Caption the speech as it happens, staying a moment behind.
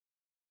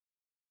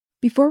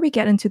Before we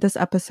get into this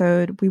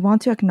episode, we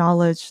want to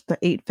acknowledge the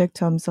 8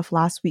 victims of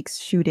last week's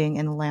shooting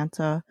in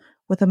Atlanta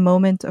with a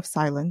moment of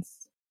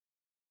silence.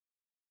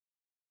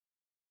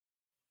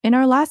 In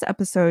our last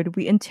episode,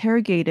 we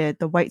interrogated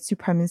the white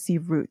supremacy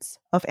roots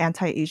of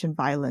anti-Asian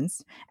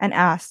violence and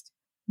asked,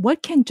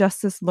 what can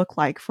justice look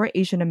like for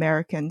Asian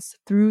Americans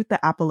through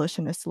the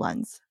abolitionist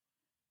lens?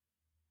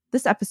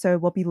 This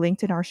episode will be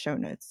linked in our show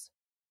notes.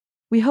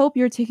 We hope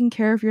you're taking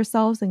care of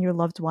yourselves and your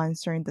loved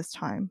ones during this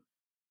time.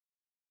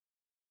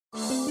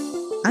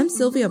 I'm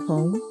Sylvia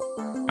Pong.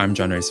 I'm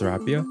John Ray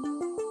Sarapia.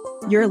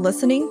 You're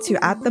listening to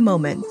At the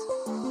Moment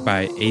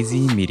by AZ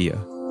Media.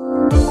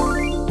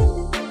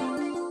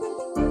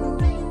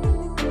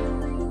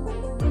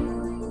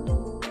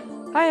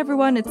 Hi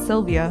everyone, it's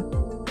Sylvia.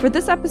 For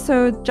this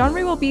episode, John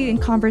Ray will be in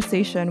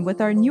conversation with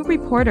our new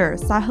reporter,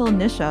 Sahil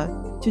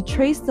Nisha, to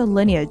trace the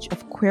lineage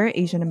of queer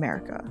Asian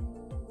America.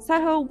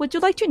 Sahil, would you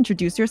like to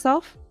introduce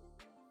yourself?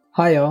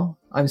 Hi y'all,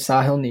 I'm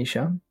Sahil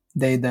Nisha,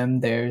 they,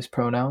 them, theirs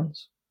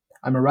pronouns.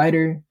 I'm a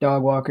writer,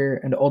 dog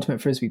walker, and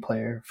ultimate frisbee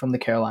player from the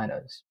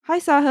Carolinas. Hi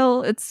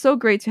Sahil, it's so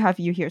great to have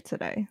you here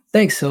today.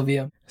 Thanks,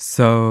 Sylvia.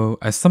 So,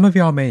 as some of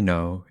y'all may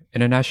know,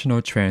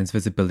 International Trans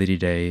Visibility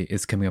Day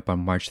is coming up on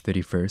March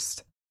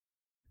 31st.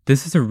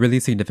 This is a really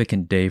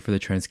significant day for the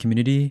trans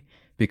community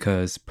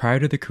because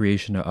prior to the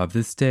creation of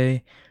this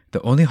day,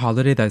 the only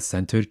holiday that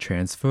centered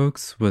trans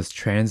folks was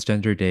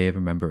Transgender Day of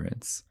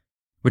Remembrance,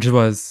 which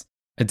was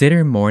a day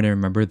to mourn and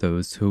remember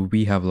those who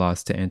we have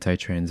lost to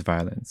anti-trans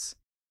violence.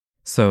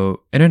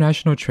 So,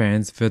 International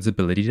Trans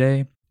Visibility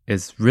Day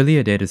is really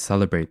a day to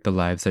celebrate the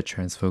lives that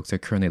trans folks are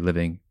currently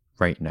living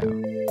right now.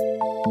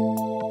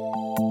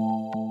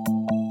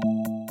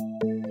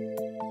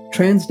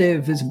 Trans Day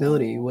of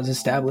Visibility was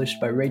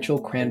established by Rachel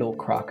Crandall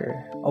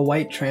Crocker, a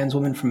white trans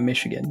woman from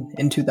Michigan,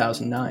 in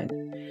 2009.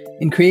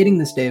 In creating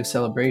this day of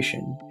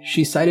celebration,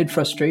 she cited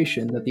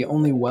frustration that the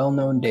only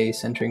well-known day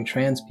centering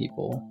trans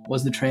people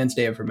was the Trans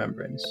Day of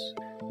Remembrance,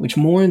 which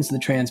mourns the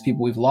trans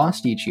people we've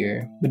lost each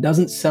year, but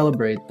doesn't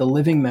celebrate the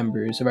living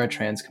members of our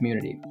trans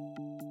community.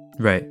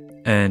 Right,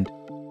 and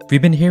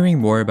we've been hearing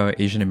more about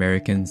Asian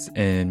Americans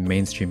in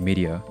mainstream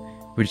media,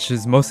 which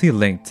is mostly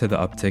linked to the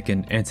uptick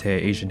in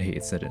anti-Asian hate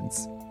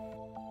incidents.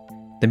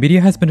 The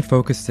media has been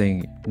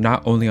focusing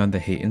not only on the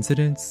hate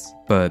incidents,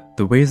 but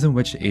the ways in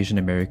which Asian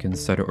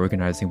Americans started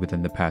organizing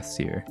within the past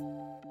year.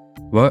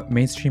 What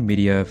mainstream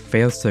media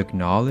fails to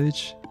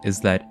acknowledge is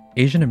that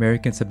Asian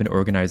Americans have been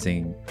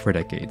organizing for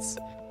decades.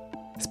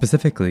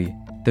 Specifically,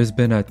 there's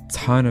been a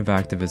ton of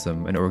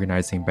activism and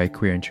organizing by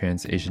queer and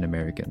trans Asian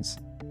Americans.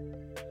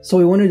 So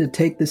we wanted to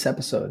take this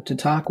episode to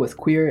talk with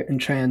queer and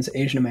trans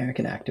Asian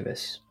American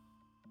activists.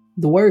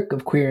 The work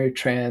of queer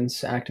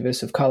trans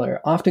activists of color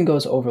often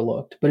goes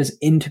overlooked, but is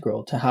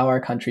integral to how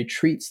our country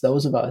treats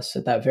those of us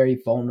at that very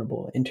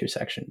vulnerable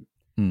intersection.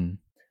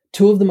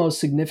 Two of the most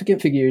significant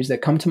figures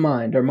that come to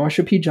mind are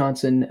Marsha P.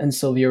 Johnson and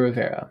Sylvia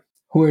Rivera,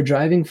 who are a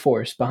driving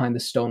force behind the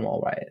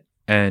Stonewall riot.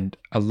 And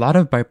a lot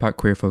of BIPOC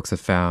queer folks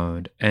have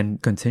found,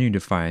 and continue to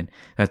find,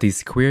 that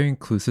these queer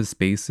inclusive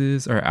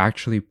spaces are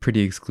actually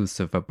pretty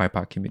exclusive of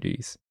BIPOC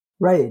communities.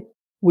 Right.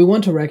 We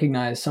want to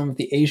recognize some of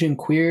the Asian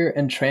queer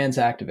and trans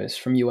activists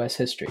from U.S.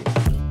 history.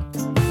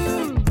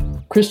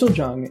 Crystal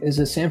Jung is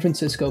a San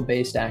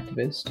Francisco-based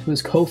activist who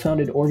has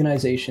co-founded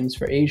organizations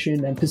for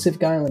Asian and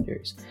Pacific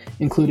Islanders,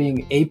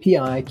 including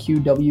API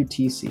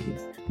QWTC,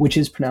 which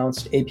is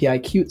pronounced API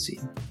Cutesy,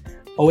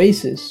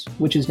 Oasis,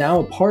 which is now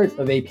a part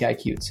of API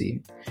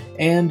Cutesy,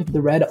 and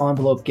the Red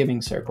Envelope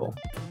Giving Circle.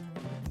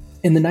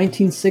 In the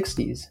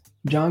 1960s,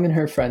 Jung and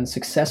her friends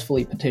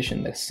successfully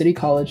petitioned the City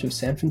College of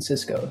San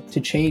Francisco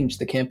to change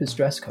the campus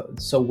dress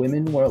code so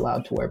women were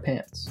allowed to wear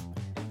pants.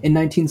 In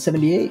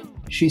 1978,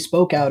 she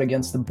spoke out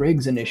against the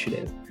Briggs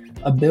Initiative,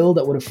 a bill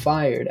that would have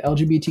fired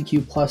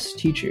LGBTQ+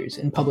 teachers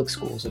in public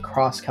schools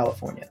across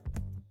California.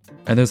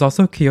 And there's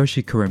also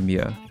Kiyoshi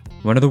Kuramiya,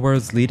 one of the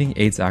world's leading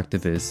AIDS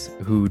activists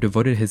who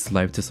devoted his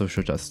life to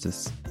social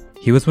justice.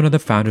 He was one of the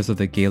founders of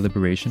the Gay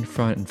Liberation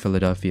Front in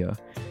Philadelphia,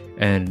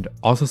 and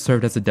also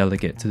served as a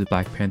delegate to the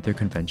Black Panther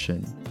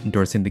Convention,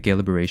 endorsing the gay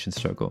liberation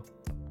struggle.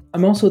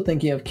 I'm also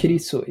thinking of Kitty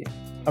Tsui,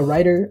 a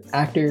writer,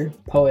 actor,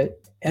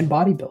 poet, and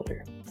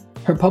bodybuilder.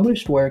 Her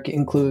published work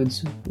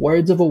includes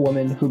Words of a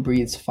Woman Who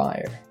Breathes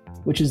Fire,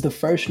 which is the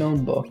first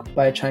known book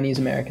by a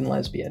Chinese-American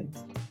lesbian.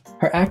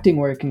 Her acting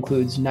work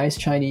includes Nice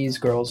Chinese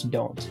Girls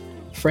Don't,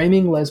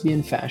 Framing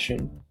Lesbian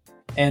Fashion,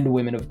 and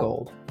Women of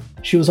Gold.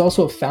 She was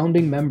also a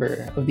founding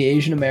member of the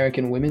Asian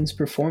American women's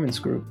performance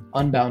group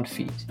Unbound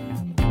Feet.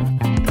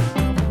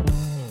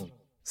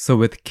 So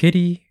with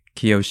Kitty,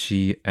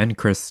 Kiyoshi, and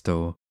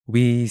Crystal,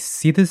 we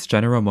see this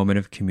general moment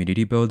of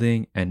community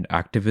building and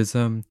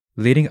activism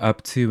leading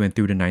up to and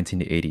through the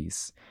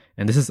 1980s.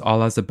 And this is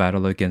all as the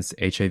battle against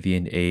HIV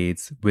and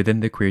AIDS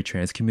within the queer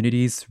trans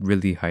communities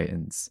really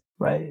heightens.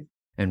 Right.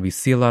 And we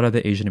see a lot of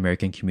the Asian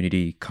American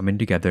community coming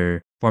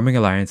together, forming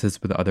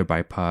alliances with other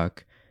BIPOC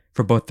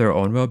for both their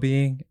own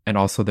well-being and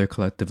also their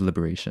collective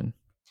liberation.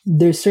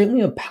 There's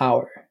certainly a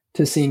power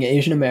to seeing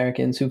Asian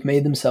Americans who've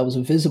made themselves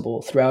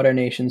visible throughout our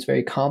nation's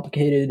very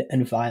complicated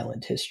and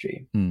violent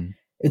history. Mm.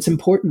 It's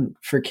important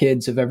for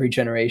kids of every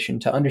generation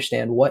to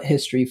understand what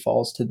history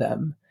falls to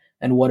them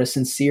and what a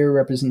sincere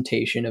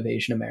representation of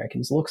Asian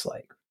Americans looks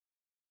like.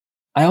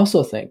 I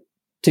also think,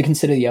 to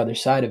consider the other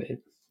side of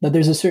it, that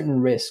there's a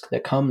certain risk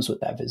that comes with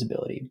that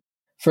visibility.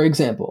 For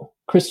example,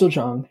 Crystal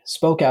Jung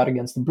spoke out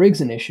against the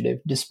Briggs Initiative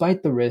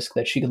despite the risk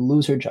that she could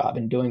lose her job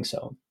in doing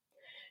so.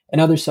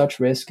 Another such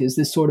risk is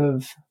this sort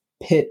of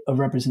pit of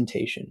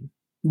representation.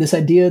 This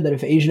idea that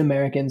if Asian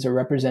Americans are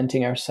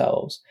representing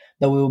ourselves,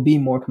 that we will be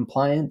more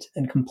compliant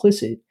and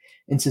complicit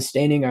in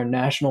sustaining our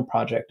national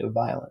project of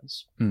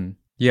violence.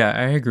 Yeah,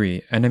 I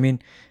agree. And I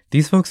mean,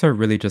 these folks are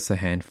really just a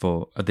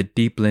handful of the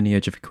deep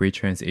lineage of queer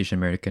trans Asian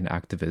American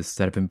activists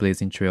that have been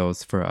blazing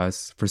trails for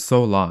us for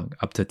so long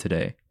up to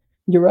today.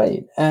 You're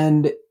right.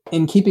 And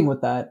in keeping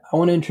with that, I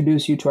want to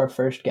introduce you to our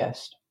first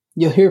guest.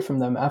 You'll hear from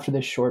them after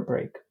this short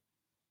break.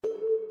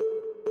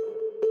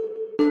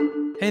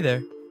 Hey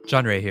there,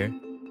 John Ray here,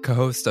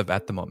 co-host of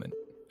At the Moment.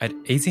 At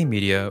AZ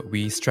Media,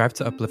 we strive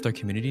to uplift our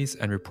communities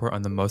and report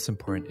on the most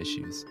important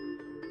issues.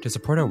 To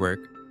support our work,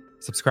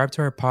 subscribe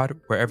to our pod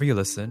wherever you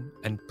listen,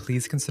 and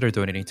please consider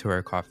donating to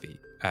our coffee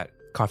at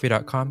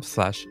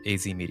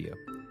coffee.com/azmedia.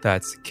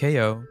 That's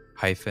ko-fi.azi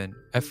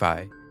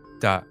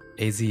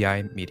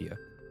media.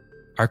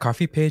 Our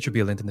coffee page will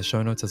be linked in the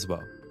show notes as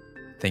well.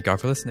 Thank y'all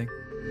for listening.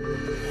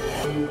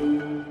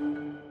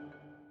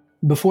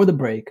 Before the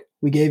break,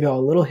 we gave y'all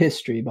a little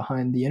history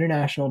behind the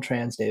International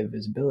Trans Day of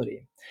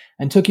Visibility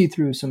and took you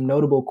through some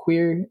notable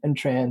queer and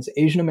trans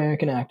Asian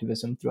American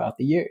activism throughout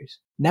the years.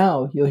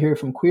 Now you'll hear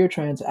from queer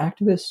trans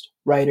activist,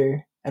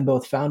 writer, and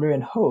both founder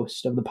and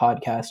host of the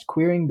podcast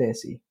Queering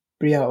Desi,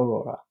 Priya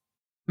Aurora.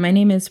 My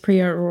name is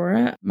Priya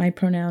Aurora. My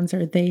pronouns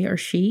are they or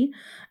she,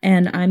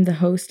 and I'm the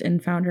host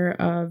and founder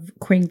of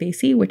Queering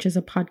Desi, which is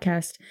a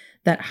podcast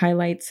that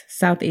highlights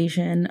South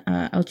Asian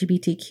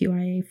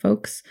LGBTQIA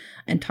folks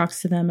and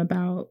talks to them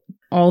about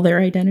all their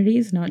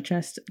identities, not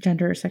just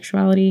gender or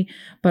sexuality,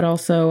 but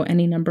also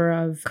any number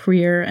of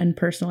career and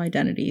personal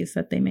identities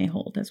that they may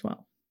hold as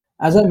well.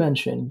 As I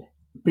mentioned,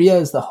 Priya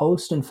is the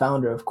host and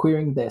founder of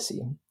Queering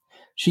Desi.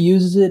 She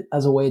uses it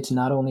as a way to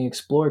not only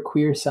explore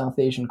queer South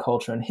Asian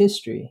culture and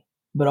history,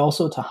 but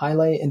also to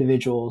highlight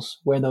individuals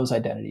where those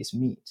identities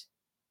meet.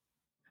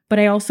 But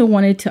I also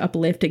wanted to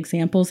uplift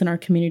examples in our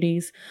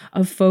communities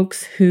of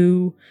folks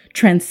who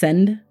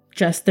transcend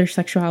just their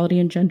sexuality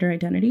and gender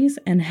identities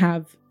and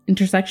have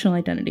intersectional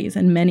identities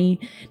and many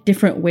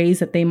different ways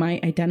that they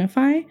might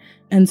identify.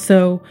 And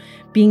so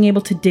being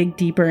able to dig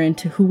deeper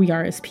into who we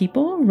are as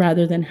people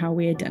rather than how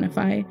we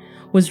identify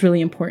was really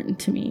important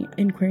to me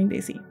in Queering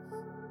Desi.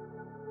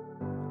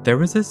 There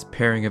was this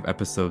pairing of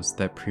episodes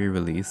that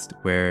pre-released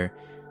where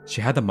she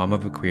had the mom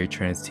of a queer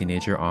trans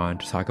teenager on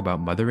to talk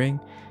about mothering,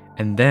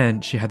 and then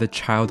she had the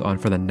child on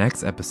for the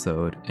next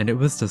episode, and it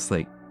was just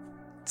like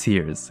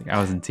tears.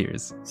 I was in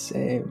tears.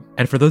 Same.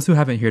 And for those who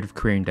haven't heard of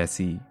Queering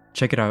Desi,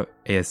 check it out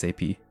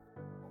ASAP.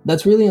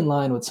 That's really in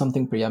line with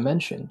something Priya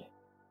mentioned.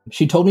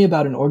 She told me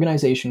about an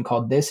organization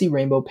called Desi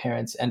Rainbow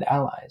Parents and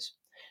Allies,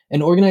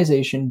 an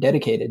organization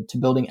dedicated to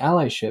building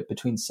allyship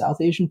between South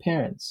Asian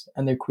parents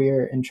and their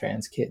queer and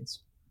trans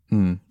kids.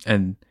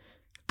 And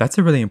that's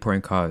a really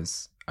important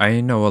cause.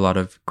 I know a lot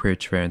of queer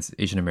trans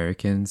Asian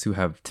Americans who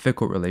have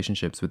difficult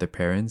relationships with their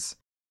parents.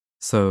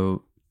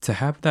 So to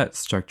have that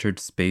structured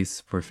space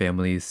for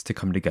families to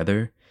come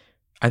together,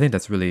 I think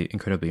that's really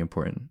incredibly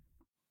important.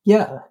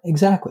 Yeah,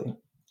 exactly.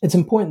 It's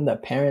important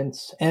that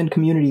parents and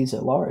communities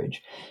at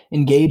large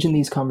engage in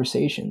these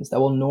conversations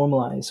that will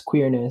normalize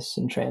queerness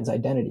and trans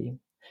identity,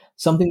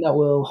 something that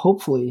will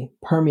hopefully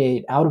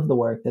permeate out of the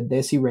work that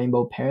Desi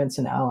Rainbow Parents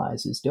and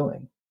Allies is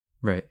doing.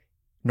 Right.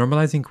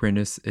 Normalizing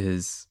queerness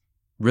is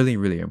really,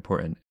 really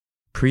important.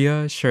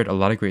 Priya shared a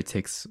lot of great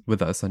takes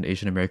with us on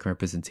Asian American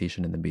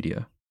representation in the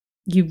media.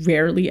 You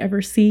rarely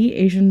ever see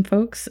Asian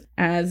folks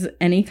as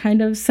any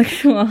kind of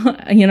sexual,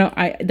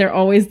 they're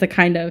always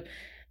they're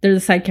the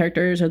side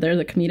characters, or they're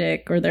the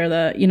comedic, or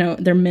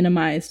they're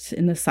minimized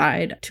in the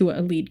side to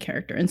a lead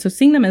character. And so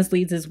seeing them as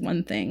leads is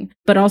one thing,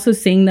 but also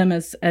seeing them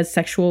as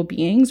sexual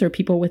beings or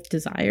people with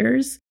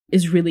desires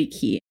is really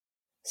key.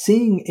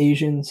 Seeing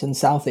Asians and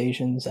South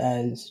Asians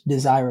as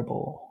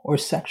desirable or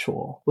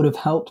sexual would have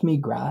helped me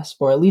grasp,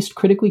 or at least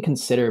critically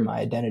consider, my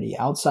identity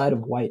outside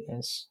of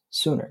whiteness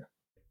sooner.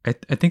 I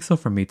think so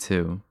for me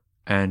too.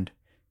 And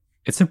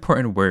it's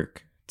important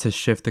work to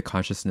shift the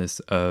consciousness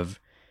of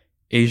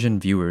Asian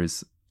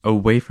viewers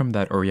away from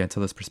that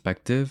Orientalist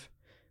perspective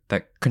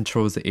that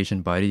controls the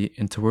Asian body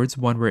and towards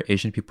one where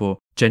Asian people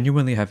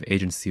genuinely have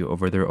agency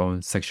over their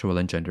own sexual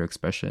and gender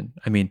expression.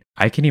 I mean,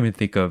 I can't even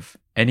think of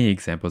any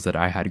examples that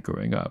I had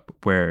growing up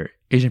where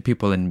Asian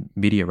people in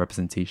media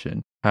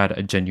representation had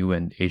a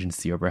genuine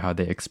agency over how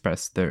they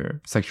express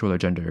their sexual or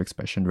gender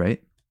expression,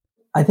 right?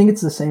 I think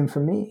it's the same for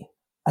me.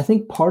 I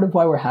think part of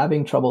why we're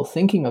having trouble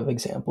thinking of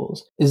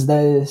examples is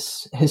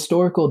this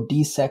historical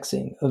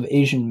desexing of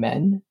Asian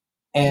men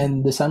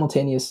and the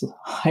simultaneous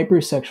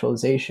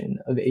hypersexualization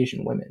of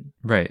Asian women.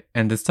 Right.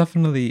 And this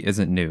definitely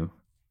isn't new.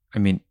 I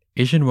mean,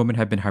 Asian women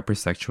have been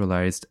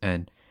hypersexualized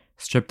and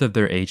stripped of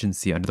their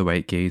agency under the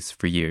white gaze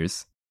for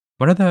years.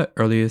 One of the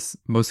earliest,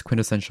 most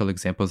quintessential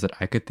examples that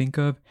I could think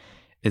of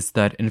is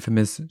that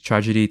infamous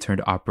tragedy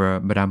turned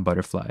opera Madame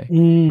Butterfly,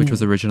 which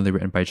was originally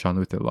written by John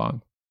Luther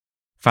Long.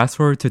 Fast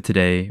forward to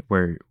today,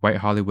 where white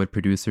Hollywood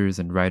producers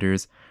and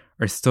writers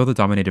are still the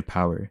dominated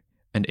power,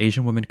 and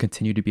Asian women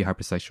continue to be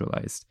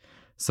hypersexualized.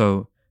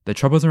 So the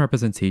troubles in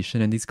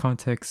representation in these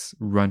contexts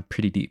run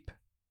pretty deep.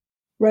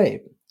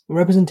 Right.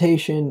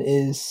 Representation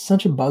is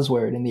such a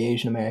buzzword in the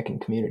Asian American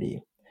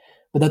community,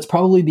 but that's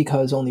probably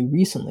because only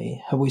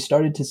recently have we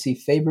started to see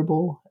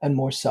favorable and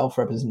more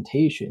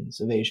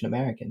self-representations of Asian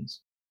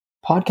Americans.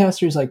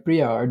 Podcasters like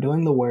Bria are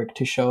doing the work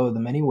to show the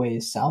many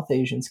ways South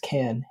Asians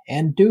can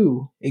and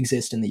do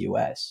exist in the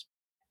US.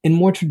 In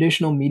more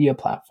traditional media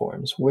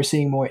platforms, we're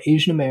seeing more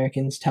Asian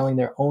Americans telling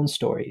their own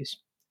stories,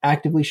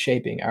 actively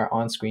shaping our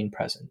on-screen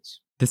presence.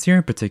 This year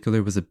in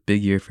particular was a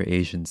big year for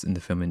Asians in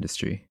the film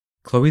industry.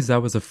 Chloe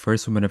Zhao was the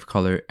first woman of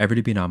color ever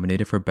to be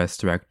nominated for Best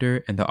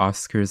Director in the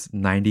Oscars'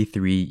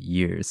 93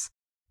 years.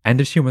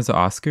 And if she wins the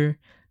Oscar,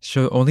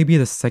 she'll only be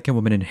the second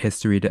woman in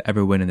history to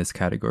ever win in this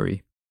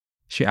category.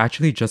 She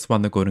actually just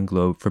won the Golden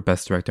Globe for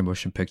Best Director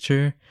Motion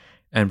Picture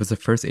and was the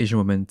first Asian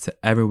woman to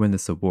ever win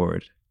this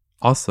award.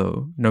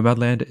 Also,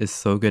 Nomadland is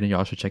so good and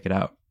y'all should check it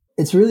out.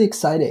 It's really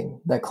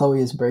exciting that Chloe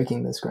is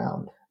breaking this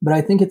ground, but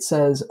I think it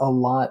says a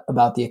lot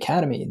about the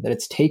Academy that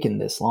it's taken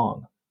this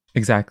long.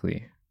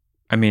 Exactly.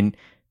 I mean,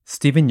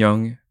 Stephen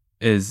Yeun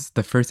is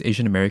the first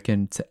Asian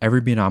American to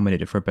ever be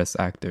nominated for Best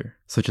Actor,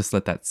 so just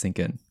let that sink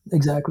in.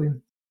 Exactly.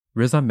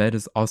 Riz Ahmed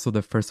is also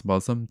the first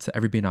Muslim to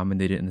ever be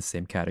nominated in the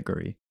same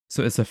category.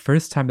 So it's the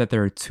first time that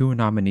there are two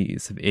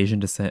nominees of Asian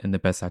descent in the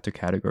Best Actor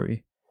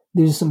category.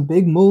 These are some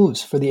big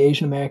moves for the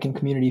Asian American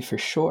community for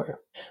sure.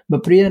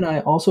 But Priya and I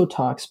also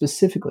talked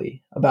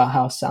specifically about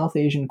how South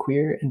Asian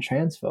queer and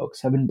trans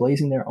folks have been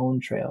blazing their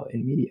own trail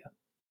in media.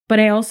 But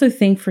I also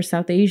think for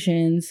South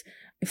Asians,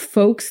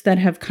 folks that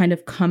have kind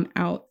of come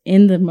out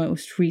in the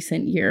most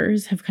recent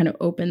years have kind of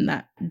opened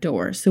that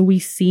door. So we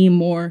see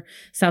more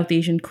South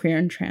Asian queer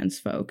and trans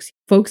folks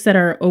that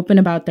are open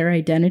about their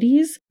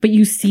identities, but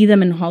you see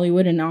them in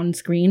Hollywood and on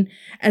screen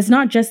as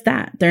not just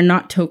that. They're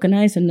not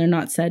tokenized and they're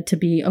not said to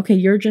be, okay,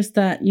 you're just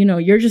that,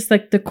 you're just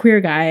like the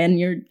queer guy and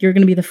you're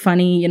going to be the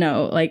funny,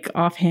 like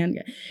offhand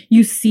guy.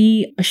 You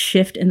see a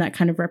shift in that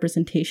kind of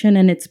representation.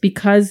 And it's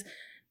because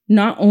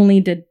not only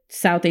did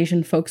South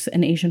Asian folks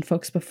and Asian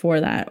folks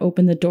before that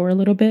open the door a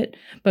little bit,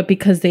 but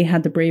because they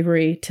had the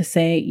bravery to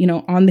say,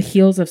 on the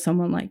heels of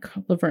someone like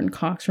Laverne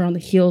Cox or on the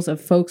heels of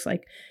folks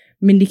like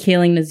Mindy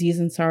Kaling, Aziz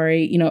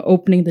Ansari,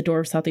 opening the door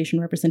of South Asian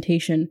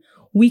representation,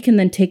 we can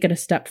then take it a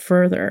step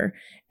further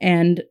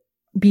and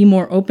be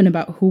more open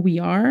about who we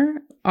are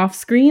off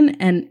screen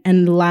and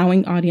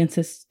allowing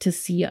audiences to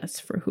see us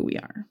for who we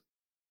are.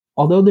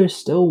 Although there's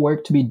still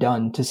work to be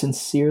done to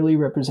sincerely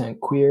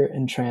represent queer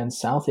and trans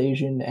South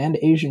Asian and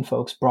Asian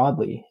folks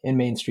broadly in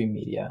mainstream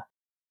media,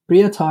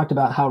 Bria talked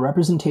about how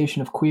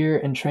representation of queer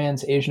and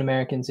trans Asian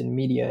Americans in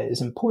media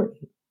is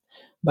important,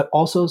 but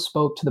also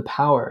spoke to the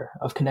power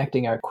of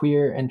connecting our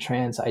queer and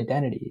trans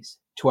identities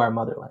to our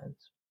motherlands.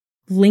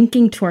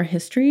 Linking to our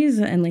histories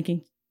and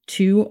linking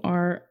to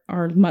our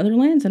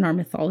motherlands and our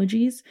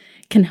mythologies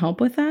can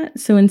help with that.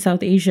 So in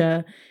South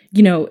Asia,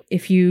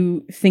 if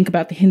you think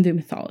about the Hindu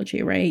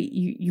mythology, right,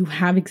 you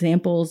have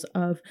examples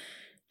of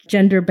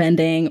gender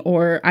bending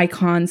or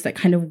icons that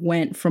kind of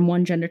went from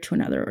one gender to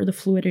another, or the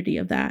fluidity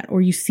of that, or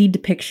you see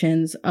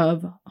depictions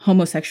of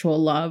homosexual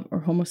love or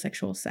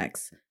homosexual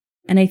sex.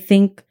 And I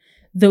think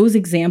those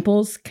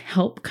examples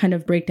help kind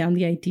of break down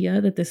the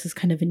idea that this is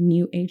kind of a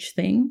new age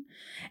thing.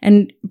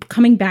 And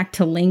coming back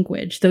to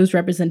language, those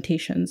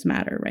representations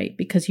matter, right?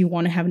 Because you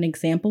want to have an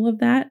example of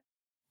that.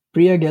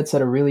 Bria gets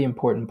at a really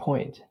important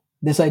point.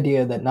 This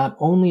idea that not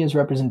only is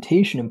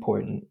representation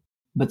important,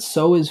 but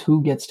so is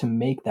who gets to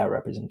make that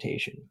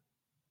representation.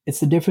 It's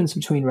the difference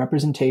between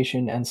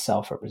representation and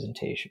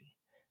self-representation.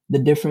 The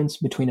difference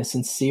between a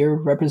sincere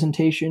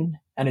representation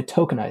and a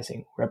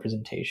tokenizing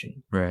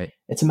representation. Right.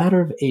 It's a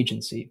matter of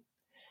agency.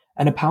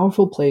 And a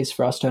powerful place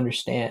for us to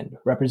understand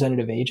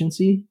representative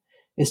agency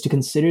is to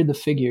consider the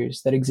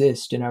figures that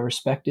exist in our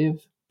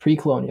respective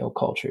pre-colonial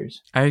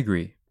cultures. I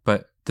agree,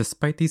 but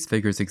despite these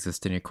figures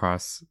existing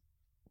across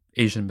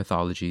Asian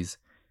mythologies,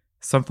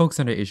 some folks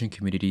in our Asian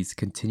communities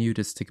continue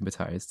to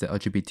stigmatize the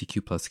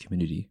LGBTQ+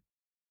 community.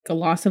 A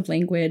loss of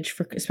language,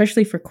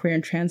 especially for queer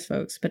and trans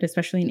folks, but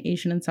especially in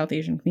Asian and South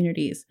Asian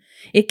communities.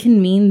 It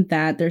can mean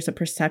that there's a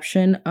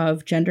perception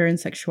of gender and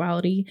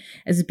sexuality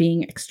as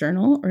being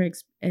external or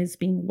as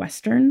being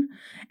Western.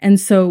 And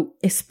so,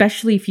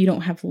 especially if you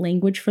don't have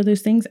language for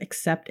those things,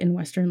 except in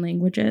Western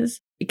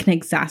languages, it can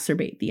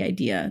exacerbate the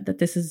idea that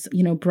this is,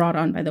 brought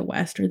on by the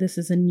West, or this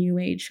is a new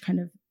age kind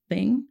of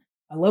thing.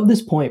 I love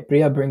this point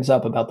Bria brings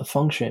up about the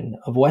function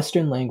of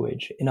Western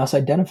language in us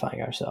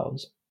identifying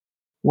ourselves.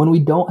 When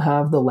we don't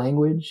have the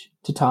language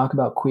to talk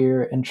about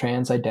queer and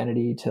trans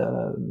identity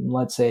to,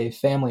 let's say,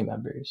 family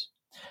members,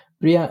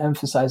 Bria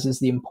emphasizes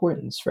the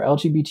importance for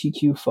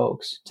LGBTQ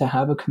folks to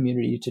have a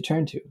community to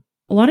turn to,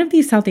 A lot of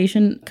these South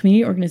Asian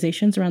community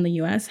organizations around the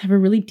US have a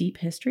really deep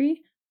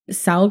history.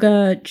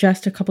 Salga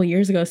just a couple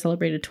years ago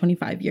celebrated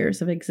 25 years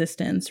of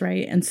existence,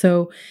 right? And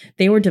so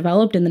they were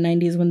developed in the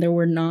 90s when there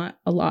were not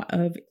a lot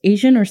of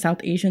Asian or South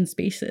Asian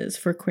spaces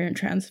for queer and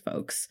trans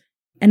folks.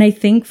 And I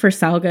think for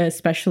Salga,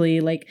 especially,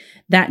 like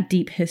that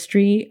deep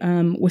history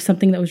was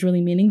something that was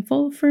really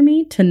meaningful for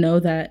me to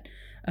know that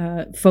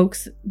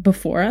folks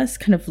before us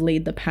kind of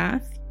laid the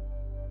path.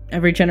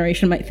 Every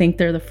generation might think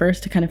they're the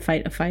first to kind of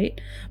fight a fight,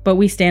 but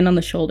we stand on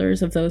the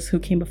shoulders of those who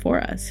came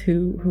before us,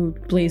 who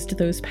blazed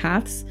those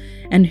paths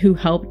and who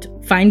helped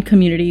find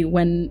community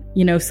when,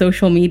 you know,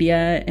 social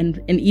media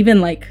and even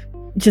like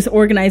just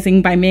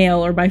organizing by mail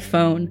or by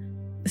phone.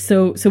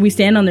 So we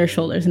stand on their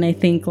shoulders. And I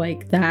think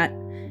like that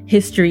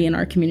history in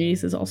our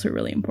communities is also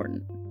really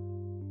important.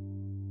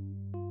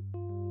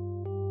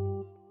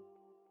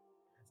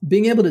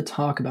 Being able to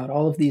talk about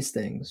all of these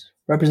things,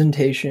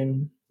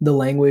 representation, the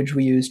language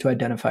we use to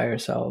identify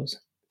ourselves,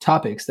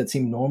 topics that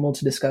seem normal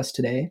to discuss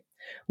today,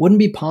 wouldn't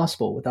be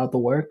possible without the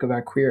work of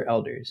our queer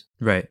elders.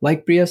 Right.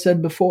 Like Bria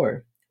said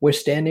before, we're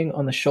standing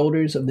on the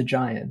shoulders of the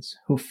giants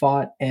who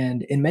fought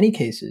and, in many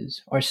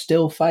cases, are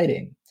still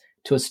fighting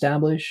to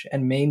establish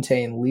and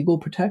maintain legal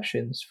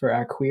protections for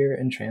our queer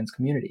and trans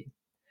community.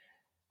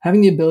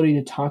 Having the ability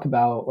to talk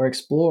about or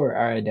explore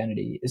our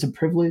identity is a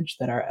privilege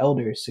that our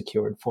elders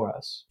secured for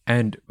us.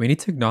 And we need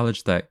to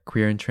acknowledge that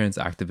queer and trans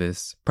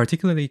activists,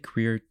 particularly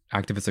queer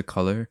activists of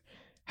color,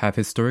 have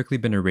historically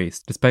been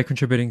erased despite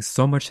contributing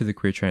so much to the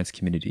queer trans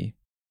community.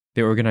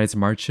 They organized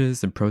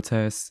marches and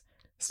protests,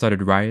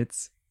 started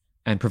riots,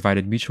 and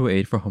provided mutual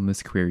aid for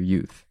homeless queer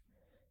youth.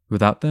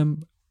 Without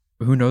them,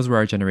 who knows where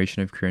our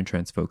generation of queer and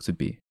trans folks would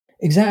be?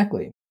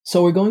 Exactly.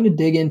 So we're going to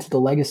dig into the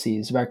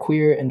legacies of our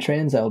queer and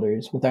trans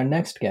elders with our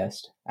next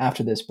guest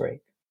after this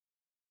break.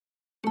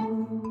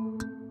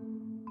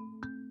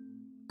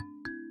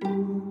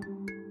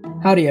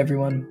 Howdy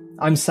everyone,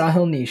 I'm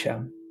Sahil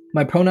Nisha.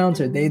 My pronouns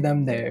are they,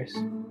 them, theirs,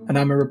 and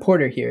I'm a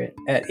reporter here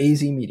at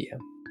AZ Media.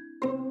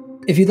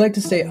 If you'd like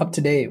to stay up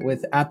to date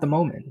with At the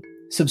Moment,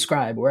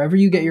 subscribe wherever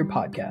you get your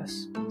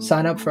podcasts.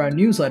 Sign up for our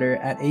newsletter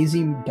at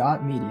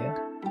az.media,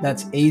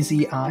 that's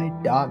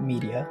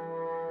azi.media,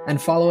 and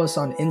follow us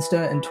on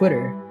Insta and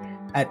Twitter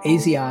at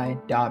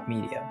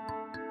azi.media.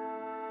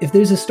 If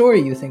there's a story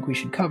you think we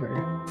should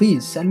cover,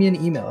 please send me an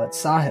email at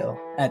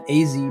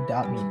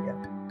sahil@az.media.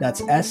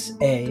 That's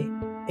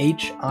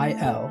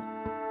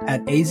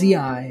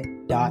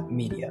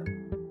SAHIL@azi.media.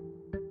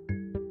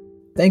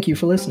 Thank you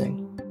for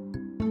listening.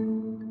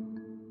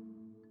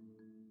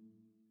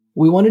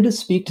 We wanted to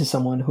speak to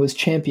someone who has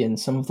championed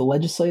some of the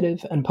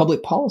legislative and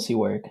public policy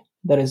work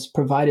that has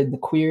provided the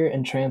queer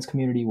and trans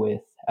community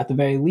with, at the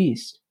very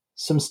least,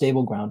 some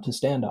stable ground to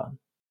stand on.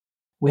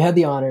 We had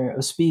the honor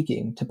of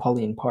speaking to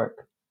Pauline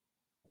Park.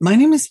 My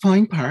name is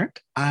Pauline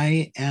Park.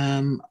 I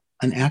am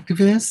an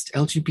activist,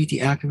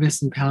 LGBT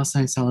activist in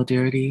Palestine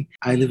Solidarity.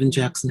 I live in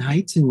Jackson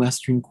Heights in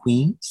Western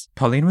Queens.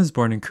 Pauline was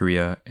born in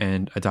Korea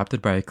and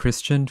adopted by a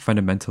Christian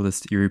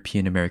fundamentalist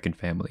European American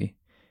family.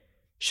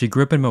 She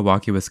grew up in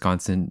Milwaukee,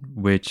 Wisconsin,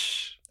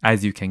 which,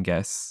 as you can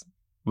guess,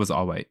 was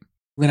all white.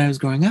 When I was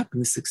growing up in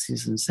the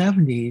 60s and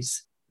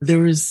 70s, there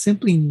was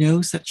simply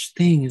no such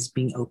thing as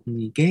being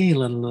openly gay,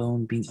 let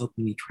alone being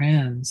openly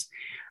trans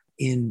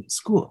in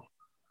school.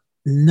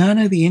 None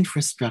of the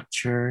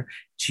infrastructure,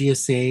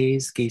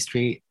 GSAs,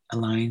 gay-straight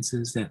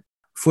alliances that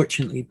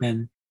fortunately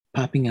been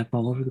popping up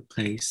all over the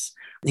place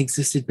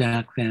existed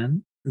back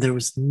then. There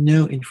was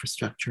no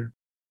infrastructure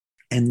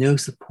and no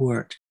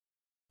support.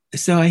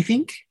 So I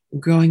think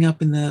growing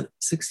up in the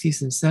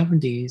 60s and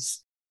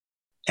 70s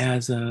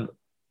as a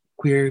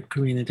queer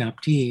Korean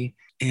adoptee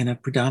in a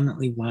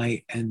predominantly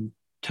white and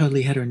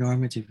totally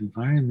heteronormative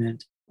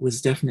environment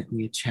was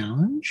definitely a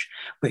challenge.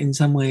 But in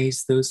some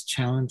ways, those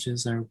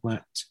challenges are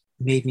what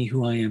made me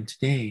who I am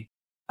today.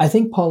 I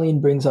think Pauline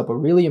brings up a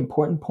really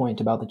important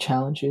point about the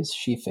challenges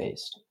she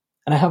faced.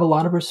 And I have a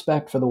lot of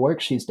respect for the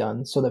work she's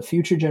done so that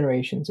future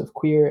generations of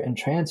queer and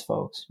trans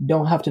folks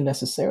don't have to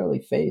necessarily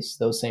face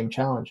those same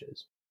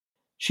challenges.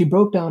 She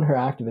broke down her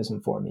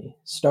activism for me,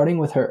 starting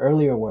with her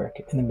earlier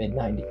work in the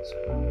mid-90s.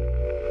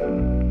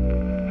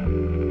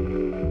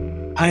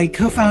 I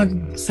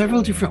co-founded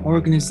several different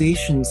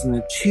organizations, and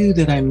the two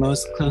that I'm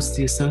most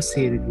closely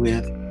associated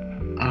with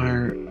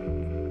are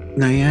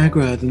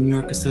Niagara, the New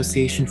York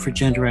Association for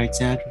Gender Rights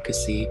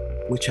Advocacy,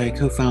 which I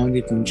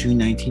co-founded in June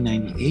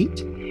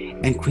 1998,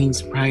 and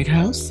Queens Pride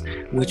House,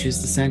 which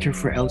is the Center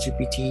for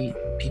LGBT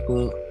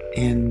people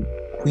in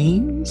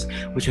Queens,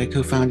 which I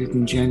co-founded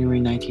in January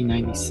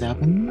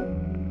 1997.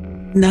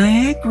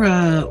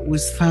 Niagara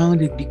was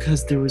founded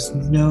because there was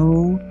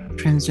no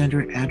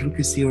transgender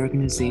advocacy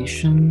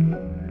organization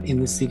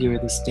in the city or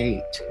the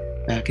state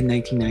back in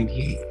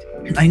 1998.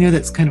 I know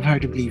that's kind of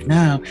hard to believe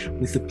now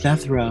with the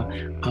plethora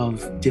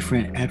of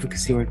different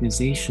advocacy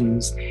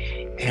organizations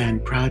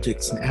and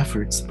projects and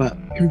efforts, but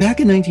back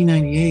in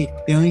 1998,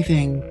 the only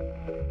thing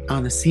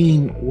on the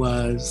scene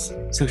was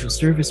social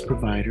service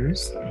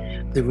providers.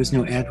 There was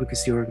no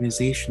advocacy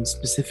organization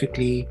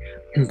specifically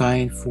by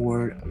and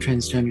for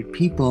transgendered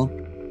people.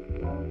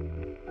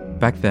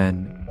 Back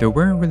then, there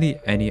weren't really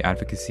any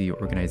advocacy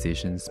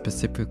organizations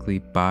specifically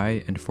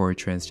by and for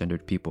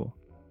transgendered people.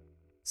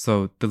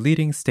 So the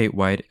leading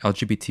statewide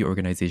LGBT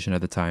organization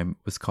at the time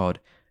was called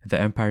the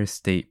Empire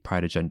State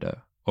Pride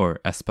Agenda, or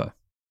ESPA.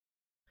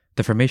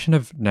 The formation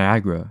of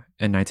Niagara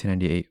in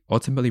 1998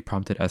 ultimately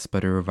prompted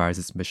ESPA to revise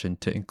its mission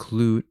to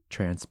include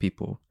trans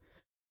people.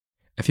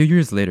 A few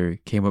years later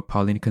came what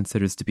Pauline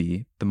considers to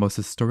be the most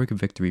historic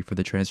victory for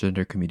the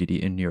transgender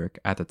community in New York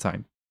at the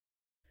time.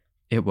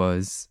 It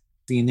was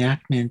the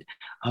enactment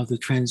of the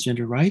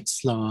transgender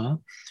rights law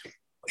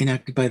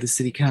enacted by the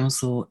City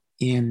Council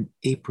in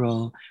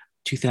April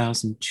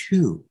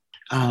 2002.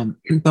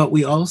 But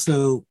we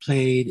also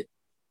played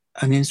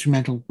an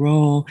instrumental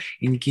role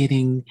in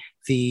getting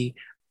the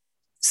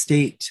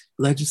state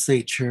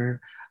legislature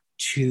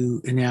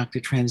to enact a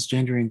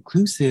Transgender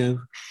Inclusive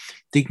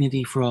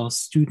Dignity for All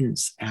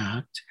Students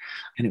Act.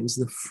 And it was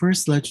the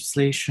first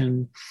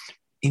legislation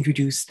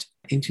introduced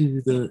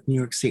into the New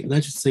York State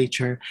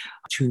Legislature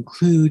to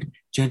include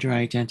gender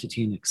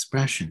identity and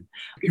expression.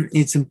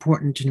 It's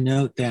important to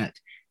note that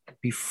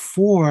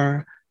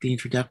before the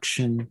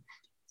introduction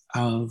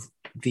of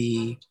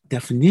the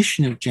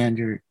definition of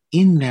gender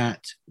in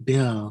that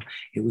bill,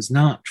 it was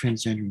not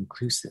transgender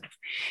inclusive.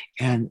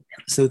 And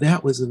so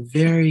that was a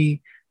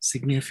very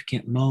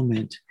significant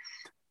moment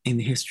in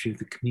the history of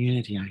the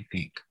community, I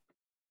think.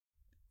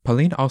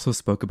 Pauline also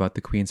spoke about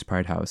the Queen's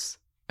Pride House,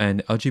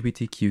 an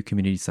LGBTQ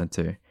community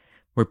center,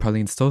 where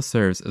Pauline still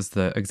serves as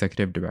the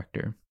executive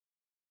director.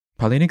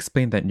 Pauline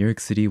explained that New York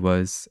City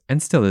was,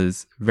 and still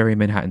is, very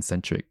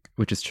Manhattan-centric,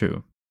 which is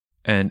true,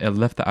 and it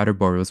left the outer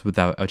boroughs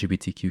without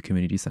LGBTQ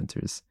community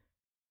centers.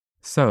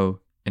 So,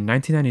 in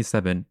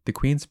 1997, the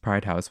Queen's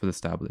Pride House was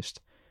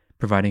established,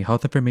 providing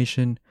health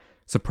information,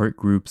 support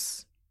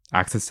groups,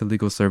 access to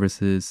legal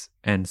services,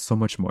 and so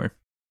much more.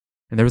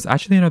 And there was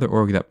actually another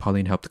org that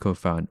Pauline helped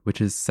co-found, which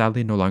is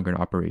sadly no longer in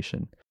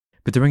operation.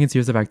 But during its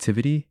years of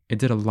activity, it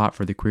did a lot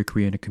for the queer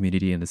Korean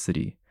community in the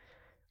city.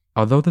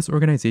 Although this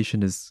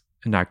organization is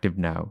inactive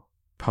now,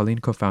 Pauline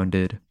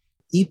co-founded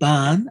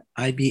IBAN,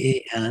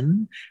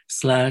 IBAN,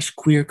 /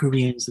 Queer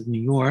Koreans of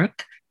New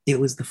York.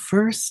 It was the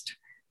first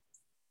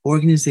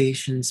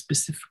organization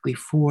specifically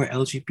for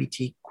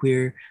LGBT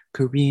queer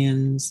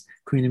Koreans,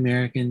 Korean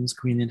Americans,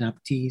 Korean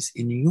adoptees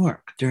in New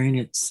York. During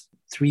its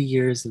 3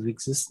 years of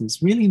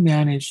existence, really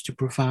managed to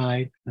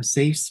provide a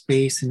safe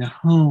space and a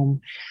home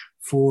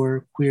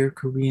for queer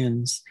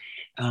Koreans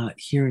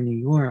here in New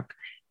York.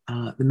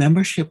 The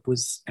membership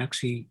was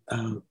actually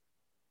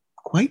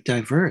quite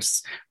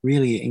diverse,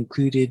 really. It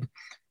included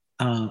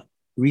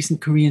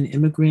recent Korean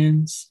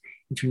immigrants,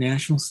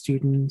 international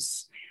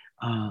students,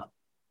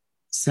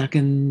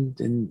 second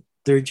and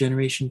third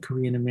generation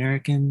Korean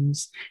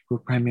Americans who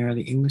were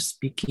primarily English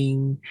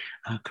speaking,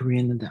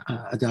 Korean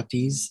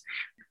adoptees,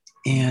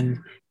 and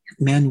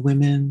men,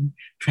 women,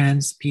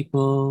 trans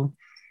people,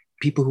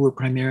 people who were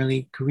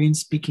primarily Korean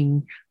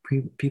speaking,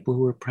 people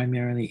who were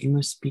primarily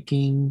English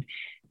speaking,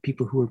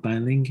 people who were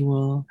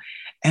bilingual.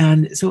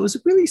 And so it was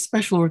a really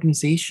special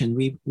organization.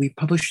 We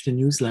published a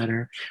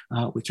newsletter,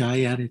 which I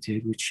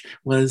edited, which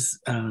was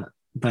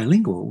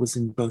bilingual, was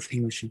in both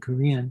English and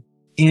Korean.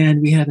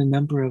 And we had a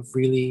number of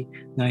really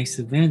nice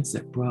events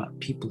that brought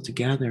people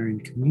together in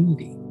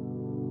community.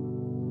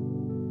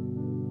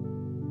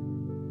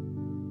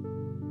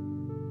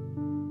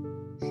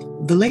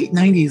 The late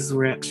 90s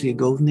were actually a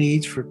golden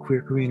age for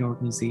queer Korean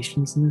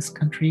organizations in this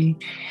country.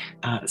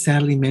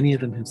 Sadly, many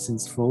of them have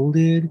since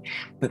folded,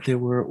 but there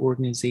were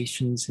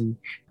organizations in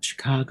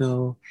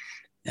Chicago,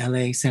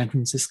 LA, San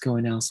Francisco,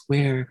 and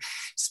elsewhere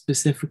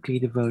specifically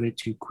devoted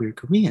to queer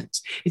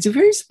Koreans. It's a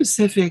very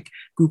specific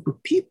group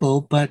of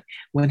people, but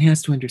one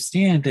has to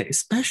understand that,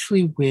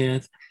 especially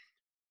with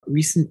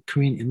recent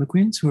Korean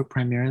immigrants who are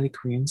primarily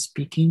Korean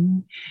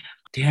speaking,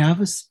 to have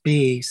a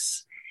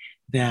space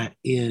that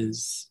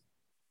is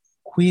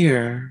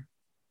queer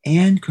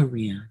and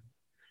Korean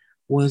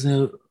was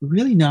a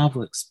really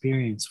novel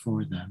experience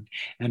for them,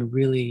 and a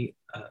really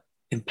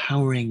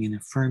empowering and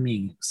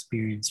affirming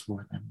experience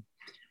for them.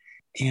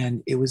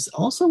 And it was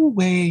also a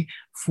way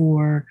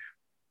for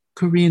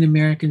Korean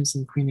Americans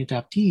and Korean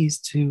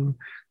adoptees to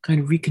kind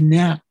of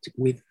reconnect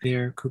with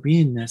their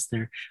Koreanness,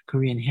 their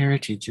Korean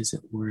heritage, as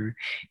it were,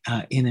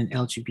 in an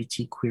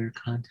LGBT queer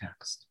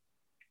context.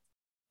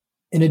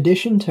 In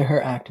addition to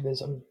her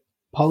activism,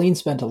 Pauline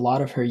spent a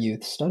lot of her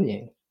youth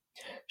studying.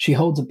 She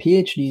holds a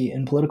PhD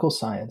in political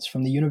science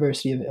from the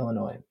University of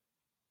Illinois.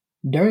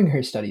 During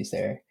her studies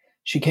there,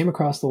 she came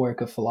across the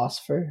work of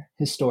philosopher,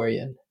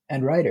 historian,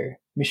 and writer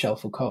Michel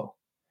Foucault.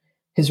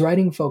 His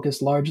writing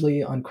focused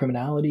largely on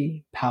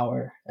criminality,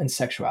 power, and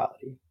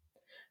sexuality.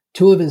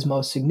 Two of his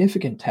most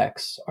significant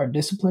texts are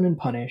Discipline and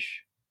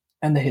Punish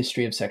and The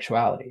History of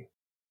Sexuality.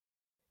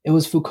 It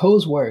was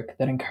Foucault's work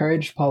that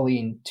encouraged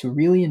Pauline to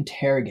really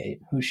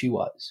interrogate who she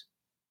was.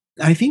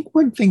 I think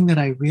one thing that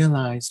I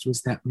realized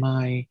was that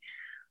my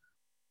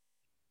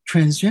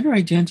transgender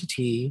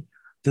identity,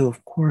 though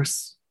of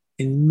course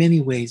in many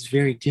ways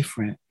very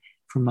different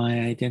from my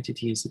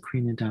identity as a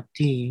Korean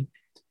adoptee,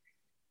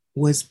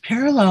 was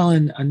parallel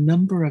in a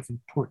number of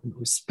important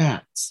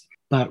respects.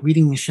 But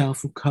reading Michel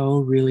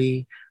Foucault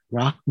really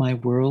rocked my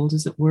world,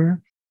 as it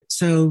were.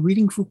 So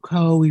reading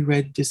Foucault, we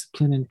read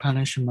Discipline and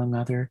Punish, among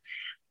other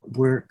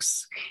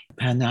works.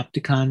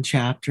 Panopticon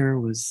chapter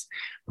was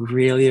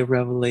really a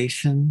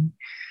revelation.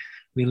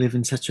 We live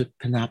in such a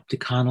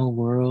panopticonal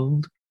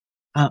world.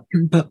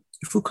 But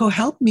Foucault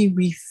helped me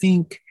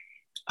rethink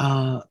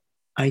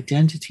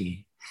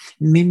identity.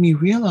 It made me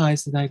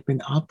realize that I'd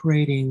been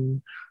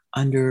operating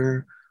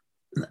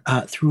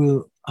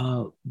through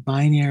a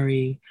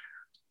binary,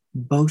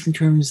 both in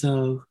terms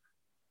of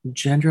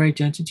gender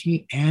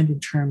identity and in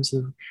terms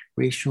of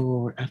racial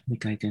or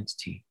ethnic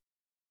identity.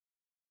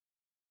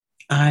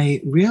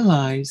 I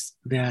realized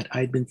that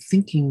I'd been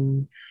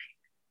thinking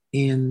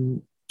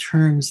in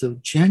terms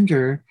of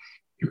gender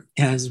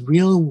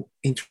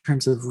in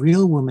terms of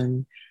real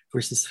woman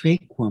versus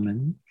fake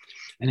woman,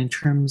 and in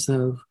terms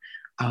of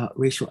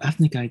racial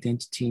ethnic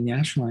identity,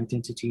 national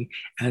identity,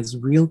 as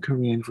real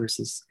Korean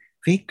versus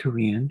fake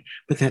Korean,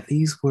 but that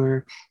these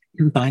were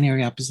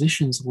binary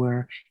oppositions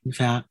were, in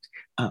fact,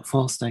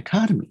 false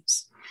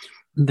dichotomies.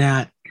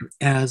 That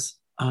as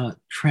a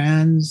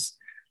trans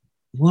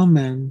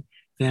woman,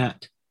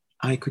 that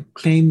I could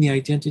claim the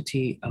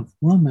identity of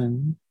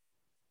woman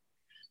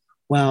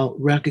while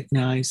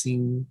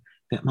recognizing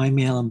that my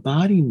male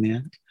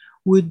embodiment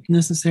would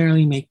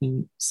necessarily make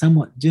me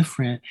somewhat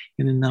different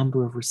in a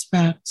number of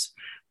respects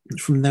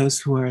from those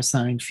who are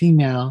assigned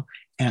female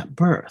at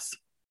birth.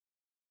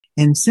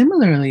 And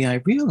similarly,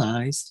 I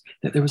realized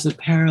that there was a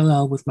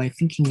parallel with my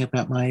thinking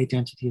about my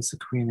identity as a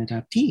Korean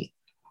adoptee,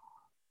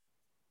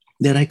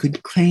 that I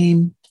could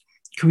claim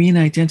Korean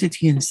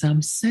identity in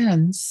some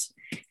sense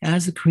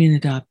as a Korean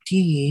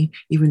adoptee,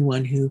 even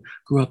one who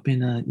grew up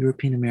in a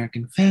European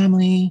American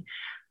family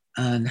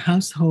and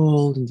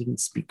household and didn't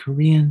speak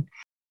Korean,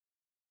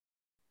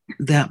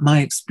 that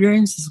my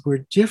experiences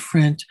were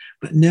different,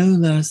 but no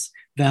less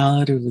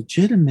valid or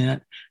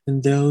legitimate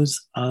than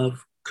those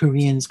of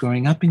Koreans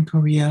growing up in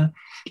Korea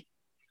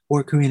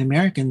or Korean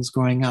Americans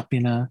growing up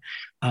in a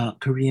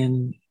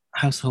Korean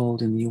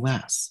household in the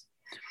US.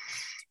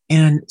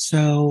 And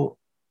so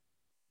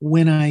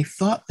when I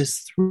thought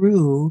this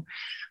through,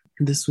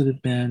 this would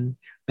have been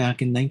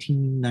back in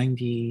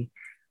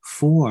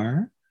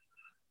 1994,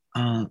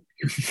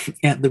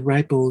 at the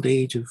ripe old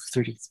age of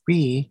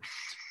 33,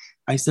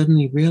 I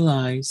suddenly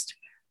realized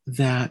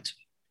that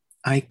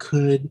I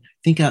could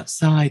think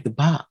outside the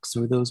box,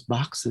 or those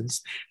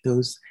boxes,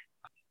 those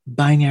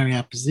binary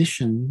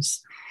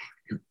oppositions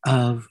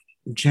of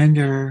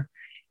gender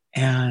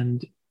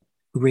and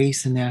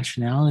race and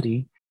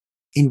nationality,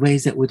 in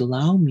ways that would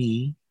allow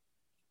me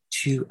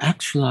to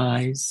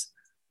actualize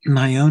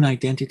my own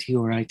identity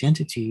or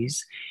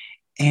identities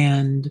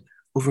and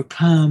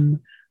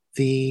overcome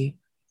the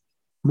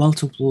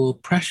multiple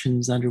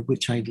oppressions under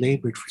which I'd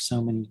labored for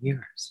so many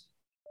years.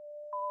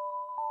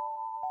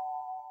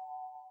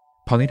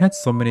 Pauline had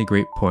so many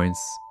great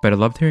points, but I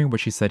loved hearing what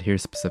she said here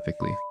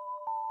specifically.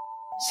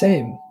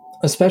 Same,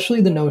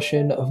 especially the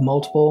notion of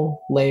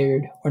multiple,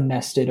 layered, or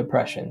nested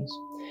oppressions.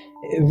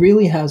 It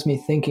really has me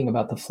thinking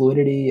about the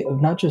fluidity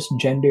of not just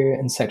gender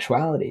and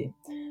sexuality,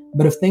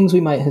 but of things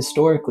we might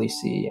historically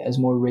see as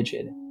more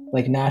rigid,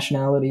 like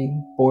nationality,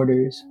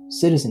 borders,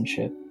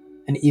 citizenship,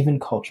 and even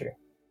culture.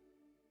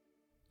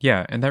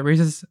 Yeah, and that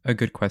raises a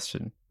good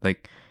question.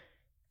 Like,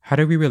 how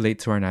do we relate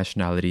to our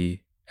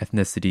nationality,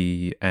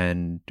 ethnicity,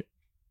 and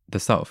the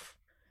self?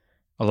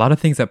 A lot of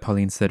things that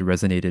Pauline said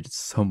resonated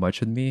so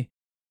much with me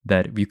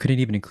that we couldn't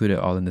even include it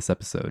all in this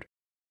episode.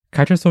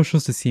 Catch our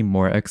socials to see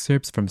more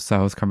excerpts from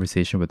Saho's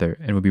conversation with her,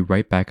 and we'll be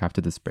right back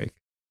after this break.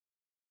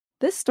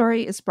 This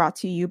story is brought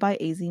to you by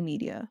AZ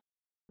Media.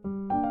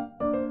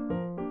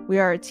 We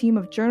are a team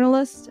of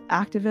journalists,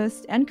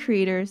 activists, and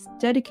creators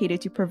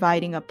dedicated to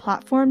providing a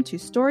platform to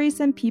stories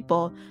and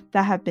people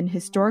that have been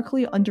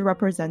historically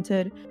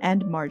underrepresented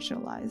and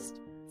marginalized.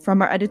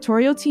 From our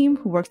editorial team,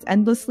 who works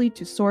endlessly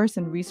to source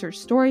and research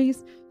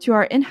stories, to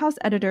our in-house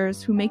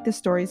editors who make the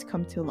stories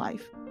come to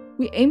life,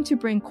 we aim to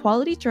bring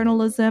quality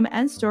journalism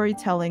and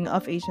storytelling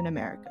of Asian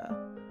America.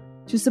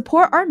 To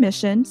support our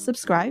mission,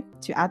 subscribe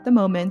to At the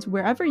Moment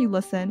wherever you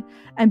listen,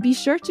 and be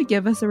sure to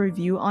give us a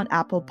review on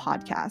Apple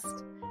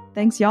Podcasts.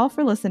 Thanks y'all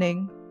for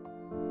listening.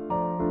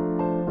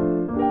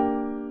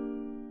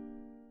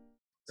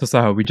 So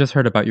Saho, we just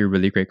heard about your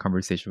really great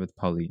conversation with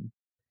Pauline.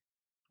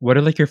 What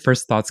are like your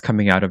first thoughts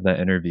coming out of that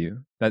interview?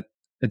 That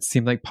it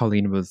seemed like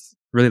Pauline was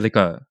really like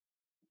a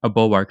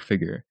bulwark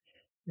figure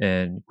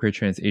in queer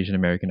trans Asian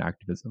American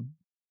activism.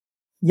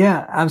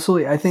 Yeah,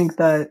 absolutely. I think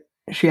that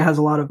she has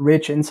a lot of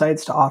rich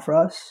insights to offer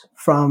us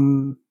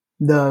from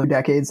the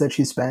decades that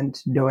she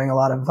spent doing a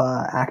lot of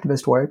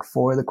activist work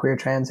for the queer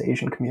trans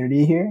Asian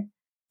community here.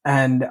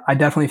 And I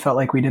definitely felt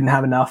like we didn't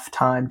have enough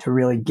time to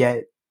really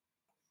get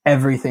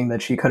everything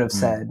that she could have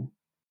said.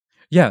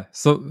 Yeah,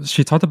 so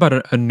she talked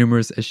about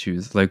numerous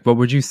issues. Like, what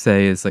would you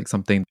say is like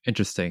something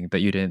interesting that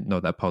you didn't know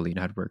that Pauline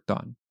had worked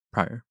on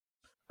prior?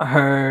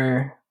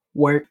 Her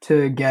work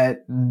to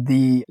get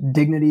the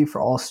Dignity for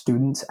All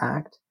Students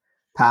Act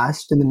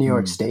passed in the New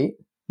York State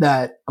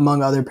that,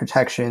 among other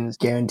protections,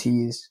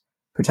 guarantees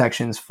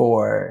protections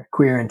for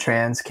queer and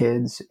trans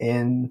kids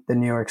in the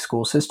New York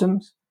school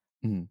systems.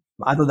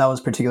 I thought that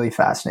was particularly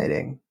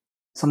fascinating.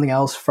 Something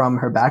else from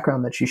her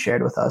background that she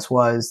shared with us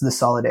was the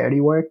solidarity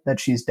work that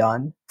she's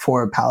done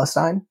for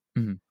Palestine.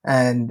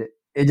 And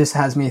it just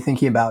has me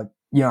thinking about,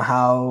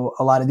 how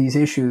a lot of these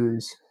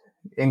issues,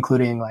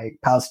 including like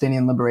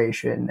Palestinian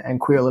liberation and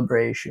queer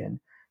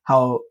liberation,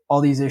 how all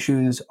these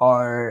issues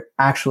are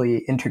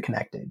actually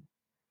interconnected.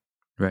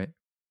 Right.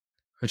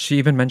 She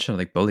even mentioned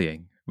like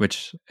bullying,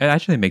 which it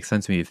actually makes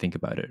sense when you think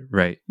about it,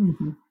 right?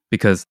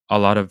 Because a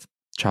lot of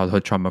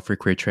childhood trauma for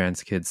queer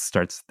trans kids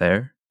starts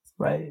there.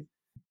 Right.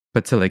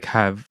 But to like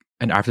have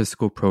an after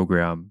school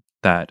program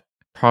that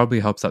probably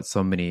helps out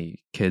so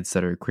many kids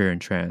that are queer and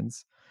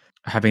trans,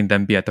 having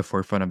them be at the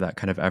forefront of that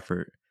kind of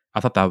effort, I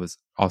thought that was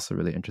also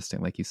really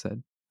interesting, like you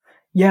said.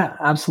 Yeah,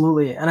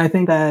 absolutely. And I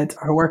think that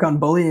her work on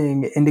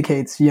bullying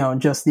indicates,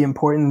 just the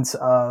importance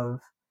of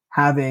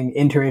having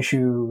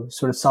inter-issue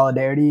sort of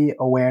solidarity,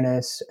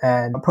 awareness,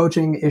 and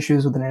approaching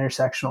issues with an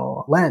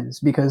intersectional lens,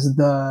 because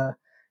the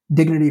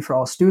Dignity for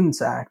All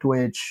Students Act,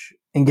 which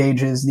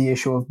engages the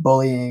issue of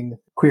bullying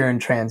queer and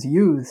trans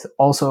youth,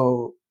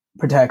 also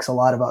protects a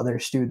lot of other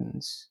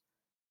students.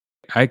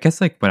 I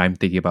guess like when I'm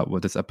thinking about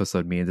what this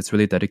episode means, it's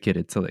really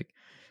dedicated to like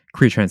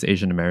queer trans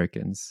Asian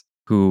Americans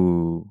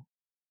who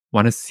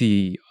want to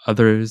see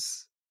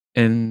others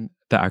in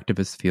the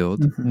activist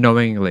field,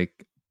 knowing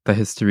like the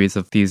histories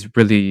of these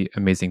really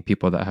amazing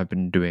people that have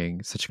been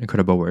doing such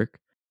incredible work,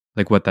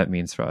 like what that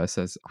means for us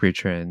as queer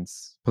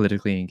trans,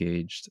 politically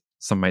engaged,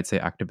 some might say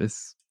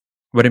activists,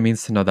 what it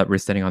means to know that we're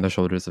standing on the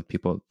shoulders of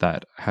people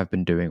that have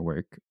been doing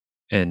work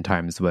in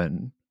times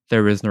when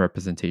there is no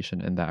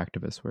representation in the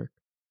activist work.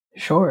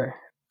 Sure.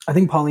 I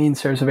think Pauline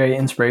serves a very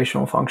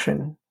inspirational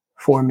function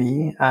for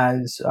me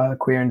as a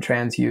queer and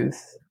trans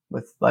youth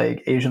with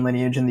like Asian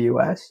lineage in the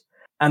US.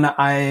 And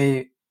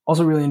I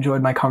also really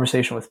enjoyed my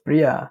conversation with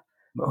Priya,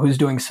 who's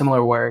doing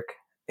similar work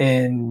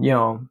in,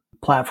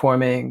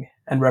 platforming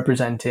and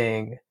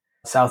representing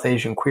South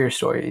Asian queer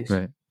stories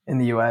in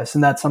the US.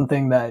 And that's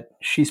something that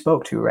she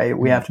spoke to, right?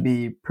 We have to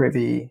be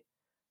privy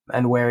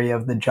and wary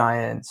of the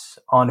giants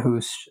on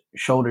whose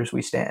shoulders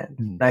we stand.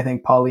 And I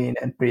think Pauline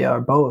and Priya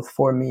are both,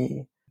 for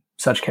me,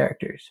 such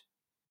characters.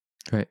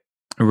 Right.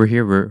 We're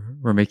here,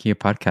 we're making a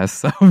podcast,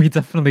 so we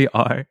definitely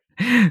are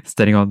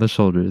standing on the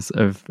shoulders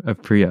of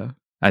Priya,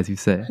 as you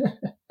say.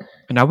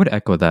 And I would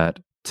echo that.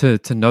 To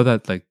know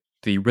that like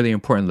the really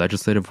important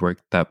legislative work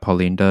that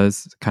Pauline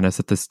does kind of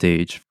set the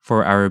stage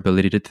for our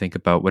ability to think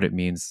about what it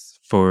means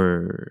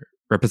for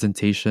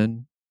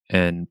representation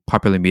and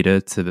popular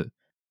media to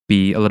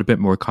be a little bit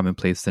more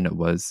commonplace than it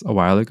was a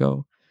while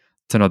ago.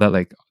 To know that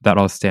like that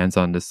all stands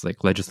on this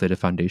like legislative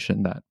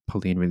foundation that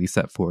Pauline really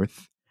set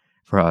forth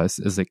for us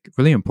is like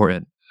really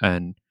important.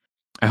 And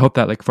I hope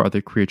that like for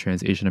other queer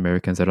trans Asian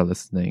Americans that are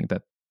listening,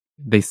 that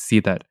they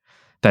see that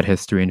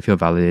history and feel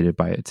validated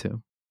by it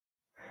too.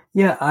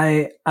 Yeah,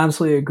 I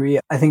absolutely agree.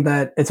 I think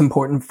that it's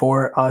important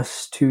for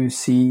us to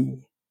see,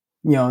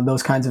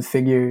 those kinds of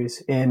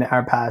figures in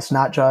our past,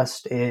 not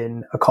just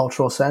in a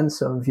cultural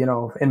sense of,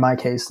 in my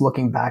case,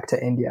 looking back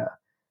to India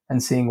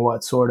and seeing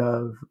what sort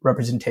of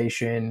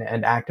representation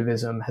and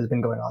activism has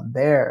been going on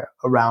there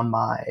around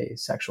my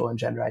sexual and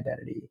gender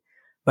identity,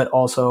 but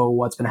also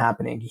what's been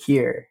happening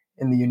here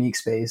in the unique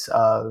space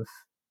of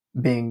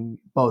being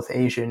both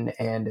Asian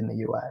and in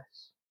the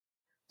US.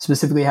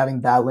 Specifically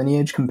having that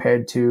lineage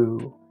compared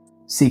to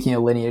seeking a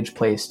lineage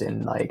placed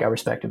in like our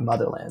respective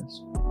motherlands.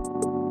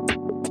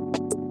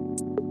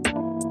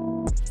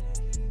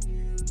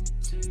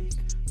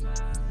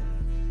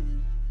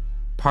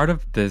 Part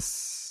of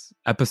this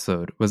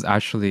episode was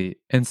actually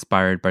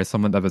inspired by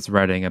someone that was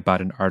writing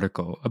about an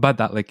article about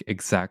that like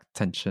exact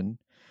tension.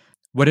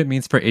 What it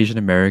means for Asian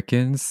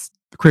Americans,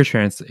 queer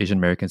trans Asian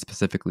Americans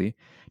specifically,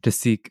 to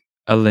seek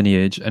a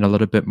lineage and a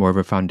little bit more of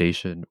a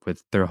foundation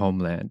with their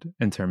homeland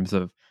in terms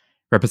of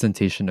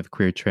representation of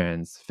queer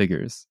trans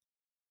figures.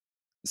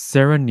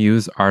 Sarah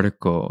New's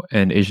article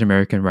in Asian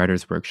American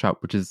Writers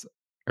Workshop, which is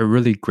a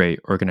really great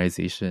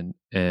organization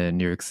in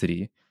New York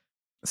City.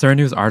 Sarah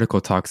New's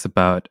article talks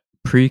about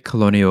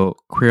pre-colonial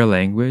queer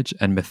language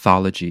and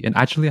mythology, and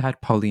actually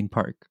had Pauline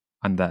Park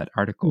on that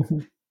article.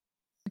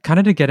 Kind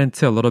of to get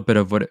into a little bit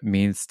of what it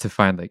means to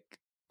find like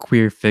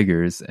queer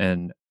figures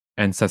and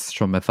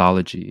ancestral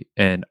mythology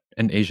in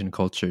Asian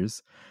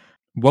cultures.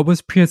 What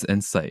was Priya's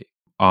insight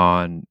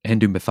on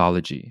Hindu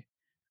mythology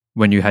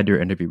when you had your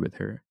interview with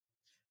her?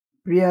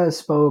 Priya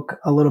spoke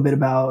a little bit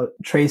about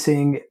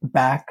tracing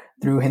back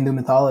through Hindu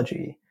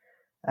mythology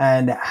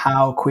and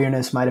how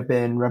queerness might have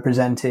been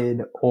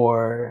represented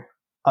or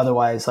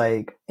otherwise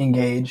like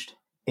engaged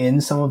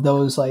in some of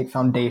those like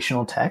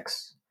foundational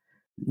texts.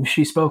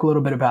 She spoke a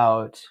little bit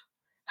about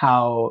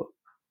how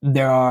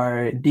there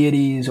are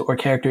deities or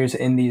characters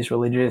in these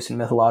religious and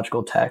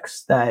mythological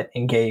texts that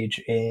engage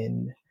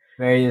in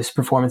various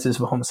performances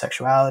of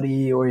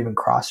homosexuality or even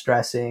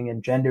cross-dressing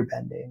and gender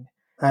bending.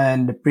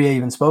 And Priya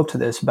even spoke to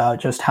this about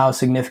just how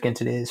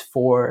significant it is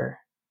for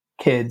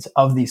kids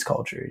of these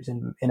cultures,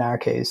 in our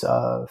case,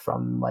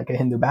 from like a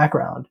Hindu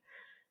background,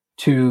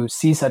 to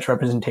see such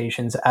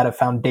representations at a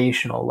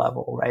foundational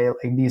level, right?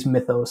 Like these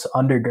mythos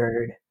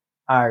undergird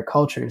our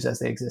cultures as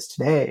they exist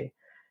today.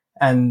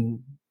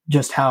 And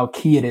just how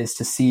key it is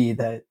to see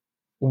that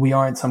we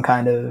aren't some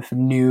kind of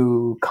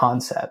new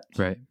concept,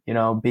 Right. You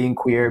know, being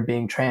queer,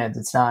 being trans,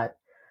 it's not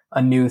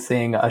a new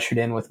thing ushered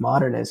in with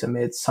modernism.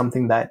 It's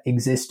something that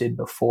existed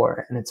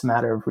before, and it's a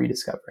matter of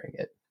rediscovering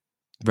it.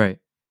 Right.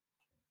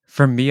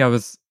 For me, I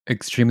was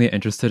extremely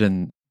interested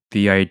in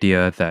the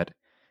idea that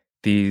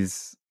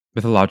these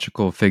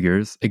mythological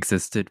figures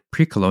existed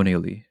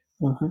pre-colonially.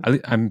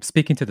 I'm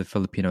speaking to the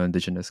Filipino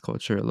indigenous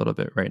culture a little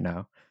bit right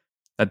now.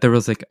 That there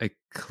was like a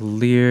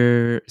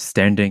clear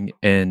standing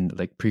in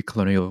like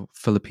pre-colonial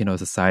Filipino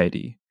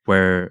society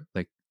where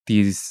like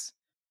these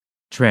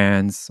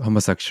trans,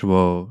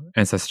 homosexual,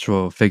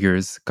 ancestral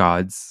figures,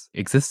 gods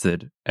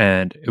existed.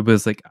 And it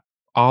was like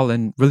all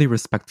in really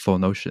respectful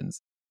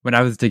notions. When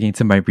I was digging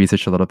into my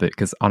research a little bit,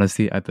 because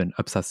honestly, I've been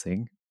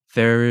obsessing,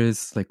 there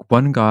is like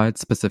one god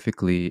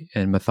specifically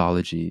in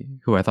mythology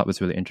who I thought was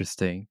really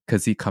interesting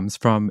because he comes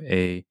from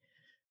a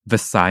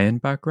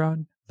Visayan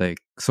background. Like,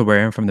 so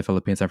where I'm from the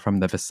Philippines, I'm from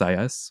the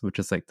Visayas, which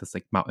is like this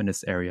like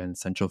mountainous area in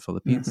central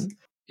Philippines.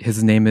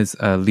 His name is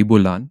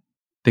Libulan.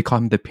 They call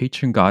him the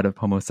patron god of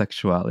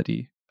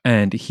homosexuality.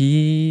 And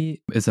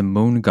he is a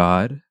moon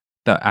god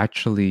that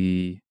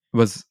actually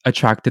was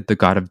attracted the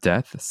god of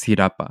death,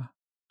 Sirapa,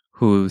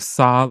 who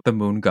saw the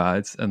moon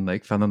gods and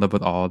like fell in love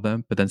with all of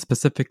them, but then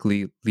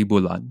specifically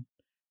Libulan.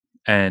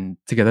 And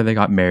together they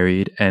got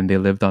married and they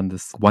lived on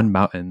this one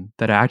mountain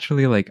that I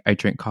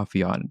drank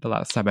coffee on the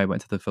last time I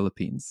went to the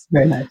Philippines.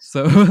 Very nice.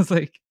 So it was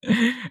like,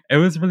 it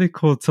was really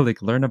cool to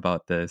like learn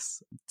about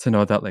this, to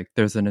know that like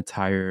there's an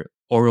entire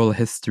oral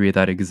history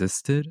that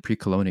existed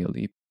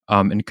pre-colonially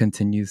and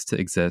continues to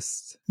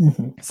exist.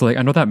 So like,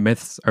 I know that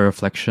myths are a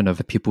reflection of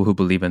the people who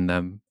believe in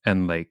them.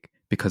 And like,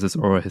 because it's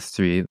oral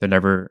history, they're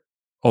never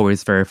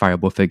always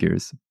verifiable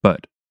figures.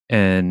 But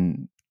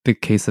in the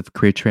case of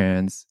queer,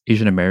 trans,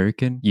 Asian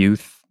American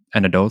youth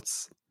and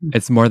adults,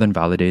 it's more than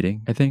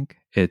validating, I think.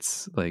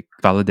 It's like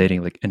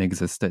validating like an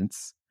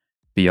existence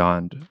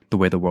beyond the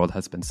way the world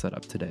has been set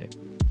up today.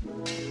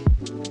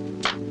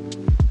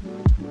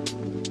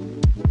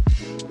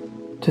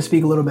 To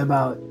speak a little bit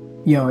about,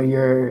 you know,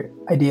 your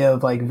idea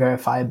of like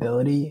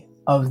verifiability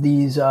of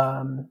these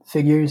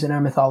figures in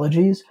our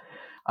mythologies,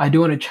 I do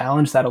want to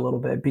challenge that a little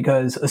bit,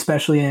 because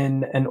especially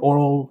in an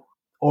oral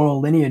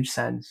lineage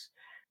sense,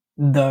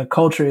 the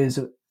culture is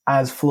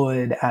as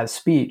fluid as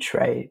speech,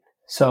 right?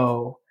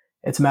 So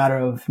it's a matter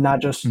of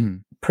not just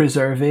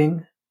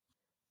preserving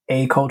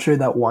a culture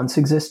that once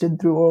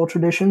existed through oral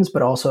traditions,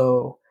 but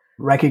also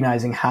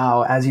recognizing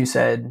how, as you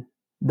said,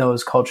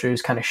 those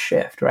cultures kind of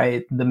shift,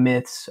 right? The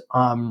myths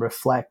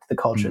reflect the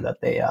culture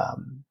that they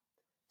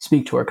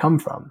speak to or come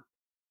from.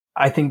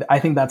 I think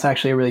that's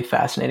actually a really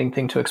fascinating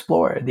thing to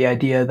explore. The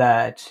idea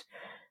that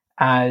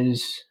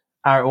as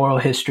our oral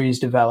histories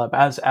develop,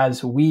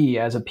 as we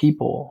as a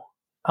people,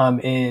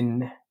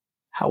 in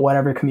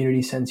whatever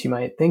community sense you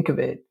might think of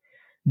it,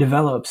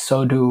 develops,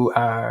 so do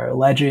our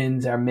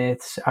legends, our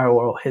myths, our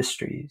oral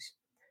histories.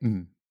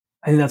 I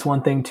think that's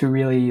one thing to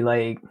really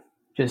like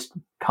just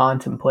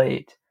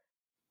contemplate.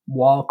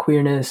 While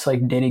queerness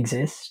like did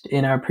exist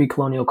in our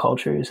pre-colonial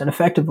cultures and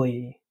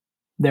effectively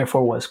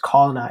therefore was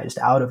colonized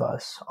out of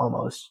us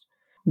almost,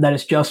 that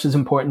it's just as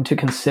important to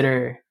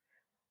consider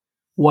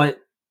what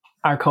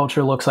our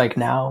culture looks like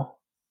now,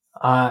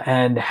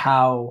 and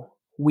how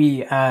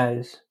we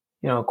as,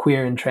 you know,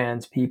 queer and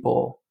trans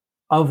people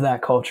of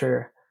that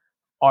culture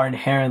are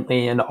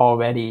inherently and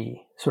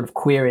already sort of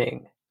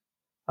queering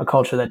a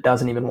culture that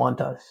doesn't even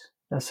want us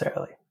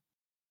necessarily.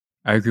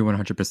 I agree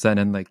 100%.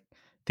 And like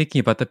thinking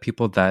about the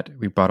people that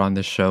we brought on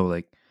this show,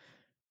 like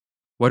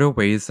what are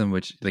ways in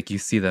which like you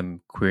see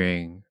them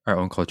queering our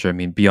own culture? I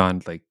mean,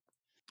 beyond like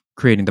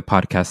creating the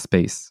podcast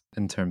space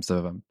in terms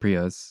of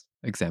Priya's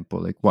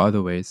example, like what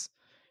other ways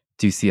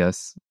do you see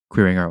us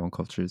queering our own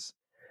cultures?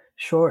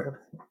 Sure.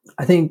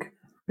 I think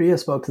Priya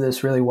spoke to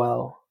this really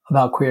well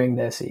about queering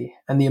Desi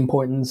and the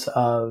importance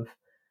of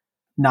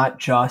not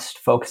just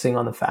focusing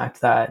on the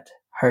fact that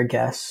her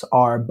guests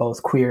are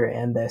both queer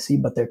and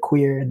Desi, but they're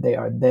queer, they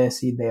are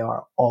Desi, they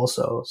are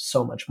also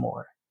so much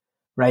more,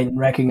 right? And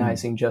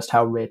recognizing just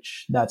how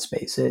rich that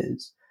space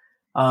is,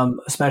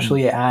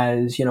 especially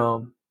as, you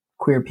know,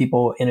 queer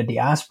people in a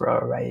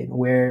diaspora, right?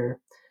 We're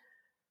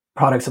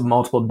products of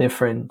multiple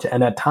different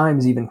and at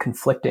times even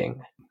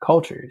conflicting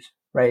cultures,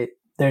 right?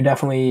 There are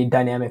definitely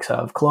dynamics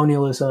of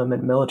colonialism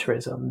and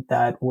militarism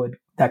that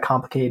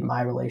complicate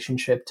my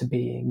relationship to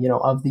being, you know,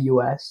 of the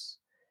US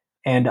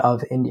and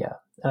of India.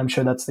 And I'm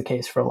sure that's the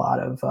case for a lot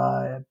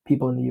of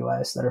people in the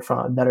US that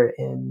are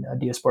in a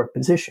diasporic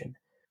position.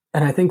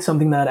 And I think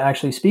something that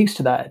actually speaks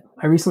to that,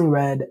 I recently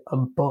read a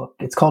book.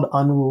 It's called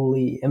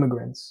Unruly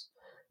Immigrants.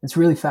 It's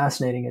really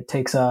fascinating. It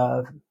takes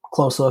a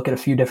close look at a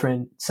few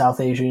different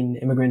South Asian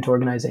immigrant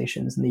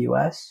organizations in the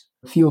US,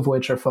 a few of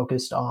which are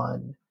focused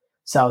on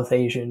South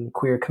Asian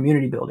queer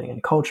community building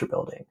and culture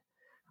building.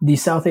 the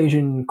South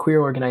Asian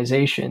queer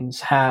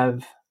organizations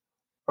have,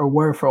 or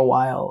were for a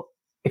while,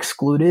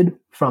 excluded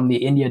from the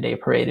India Day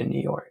Parade in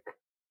New York.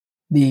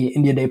 The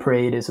India Day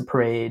Parade is a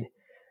parade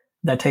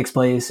that takes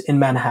place in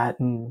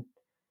Manhattan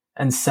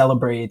and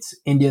celebrates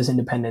India's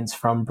independence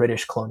from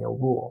British colonial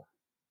rule.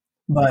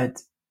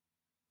 But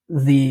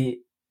the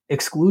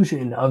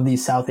exclusion of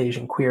these South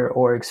Asian queer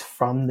orgs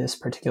from this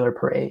particular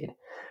parade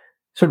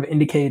sort of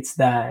indicates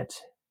that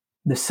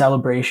the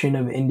celebration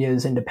of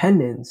India's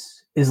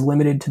independence is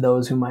limited to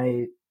those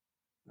who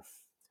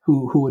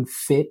would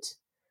fit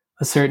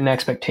a certain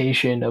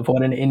expectation of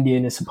what an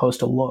Indian is supposed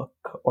to look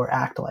or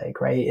act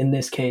like, right? In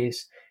this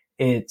case,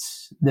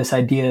 it's this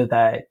idea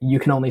that you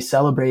can only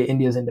celebrate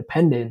India's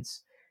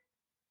independence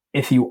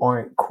if you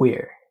aren't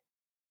queer.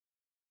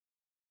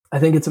 I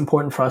think it's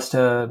important for us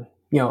to,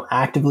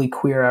 actively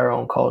queer our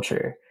own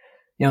culture.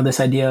 This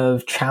idea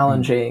of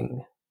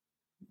challenging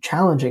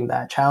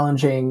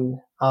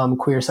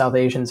queer South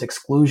Asians'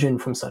 exclusion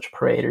from such a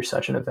parade or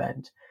such an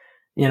event.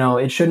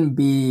 It shouldn't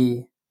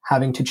be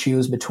having to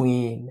choose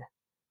between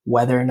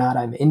whether or not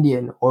I'm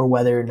Indian or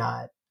whether or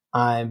not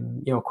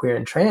I'm, queer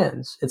and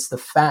trans. It's the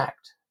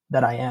fact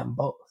that I am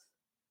both.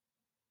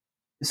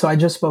 So I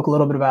just spoke a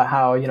little bit about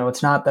how,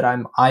 it's not that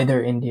I'm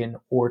either Indian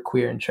or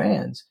queer and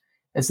trans.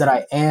 It's that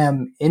I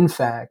am, in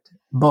fact,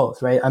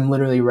 both, right? I'm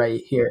literally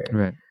right here.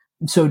 Right.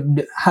 So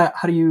how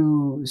do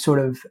you sort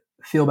of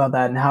feel about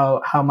that, and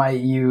how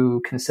might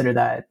you consider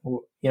that,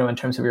 in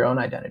terms of your own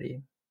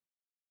identity?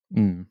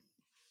 I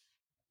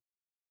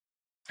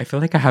feel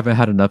like I haven't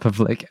had enough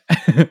of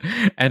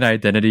an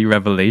identity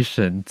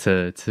revelation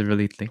to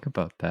really think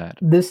about that.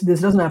 This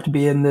doesn't have to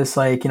be in this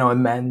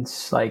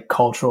immense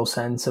cultural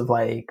sense of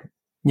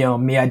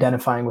me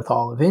identifying with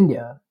all of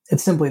India.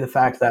 It's simply the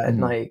fact that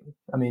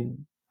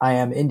I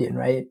am Indian,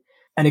 right?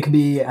 And it could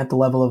be at the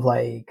level of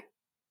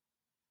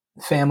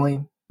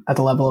family, at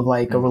the level of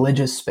a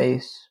religious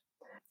space.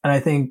 And I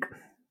think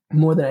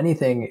more than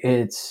anything,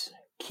 it's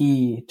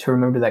key to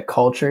remember that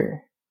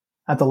culture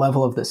at the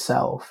level of the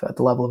self, at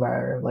the level of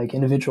our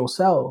individual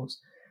selves,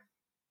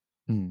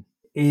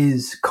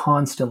 is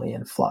constantly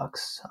in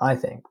flux. I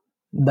think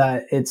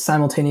that it's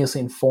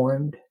simultaneously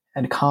informed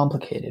and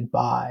complicated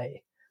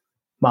by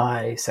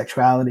my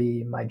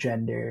sexuality, my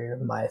gender,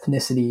 my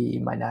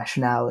ethnicity, my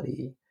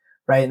nationality,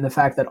 right? And the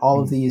fact that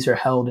all of these are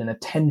held in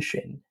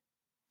attention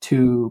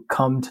to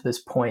come to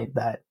this point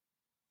that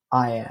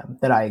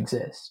I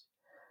exist.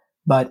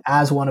 But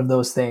as one of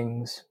those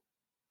things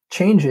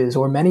changes,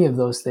 or many of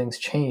those things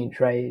change,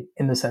 right?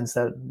 In the sense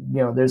that,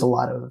 there's a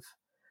lot of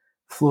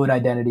fluid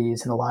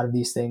identities, and a lot of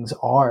these things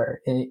are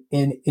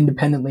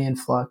independently in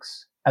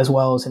flux, as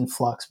well as in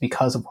flux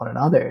because of one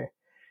another,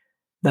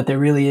 that there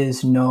really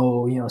is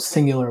no,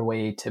 singular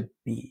way to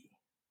be.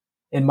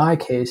 In my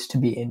case, to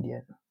be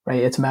Indian,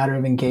 right? It's a matter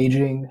of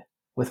engaging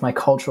with my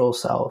cultural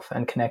self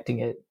and connecting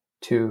it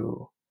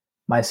to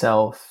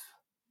myself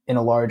in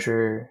a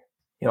larger,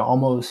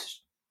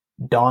 almost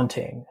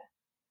daunting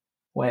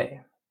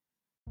way.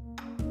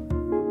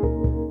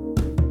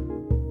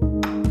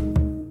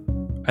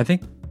 I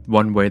think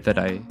one way that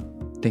I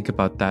think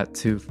about that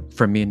too,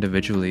 for me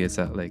individually, is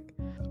that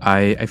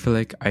I feel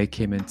like I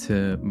came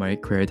into my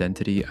queer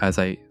identity as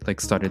I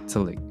started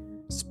to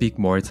speak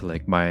more to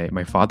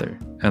my father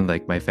and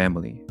my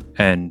family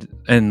and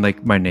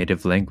my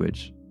native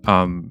language.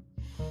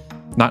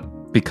 Not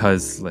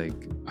because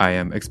I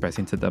am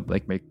expressing to them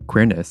my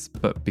queerness,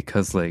 but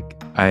because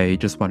I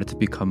just wanted to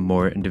become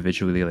more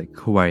individually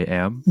who I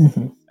am.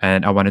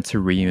 And I wanted to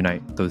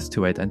reunite those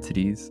two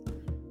identities.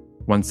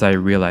 Once I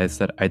realized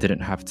that I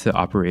didn't have to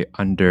operate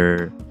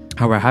under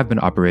how I have been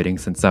operating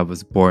since I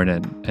was born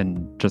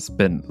and just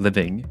been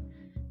living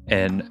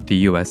in the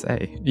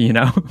USA,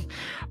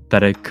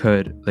 that I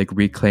could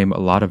reclaim a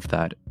lot of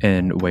that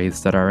in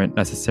ways that aren't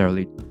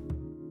necessarily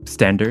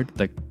standard.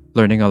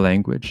 Learning a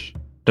language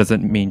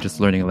doesn't mean just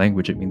learning a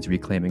language. It means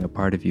reclaiming a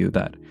part of you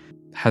that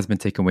has been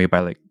taken away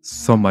by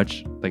so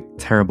much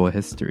terrible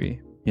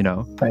history,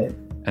 Right.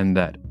 And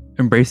that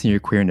embracing your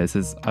queerness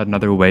is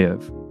another way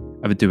of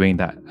doing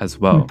that as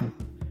well.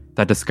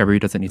 That discovery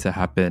doesn't need to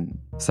happen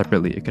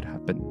separately. It could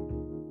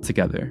happen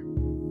together.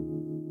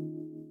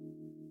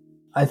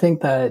 I think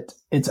that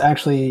it's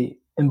actually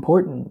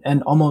important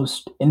and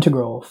almost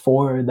integral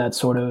for that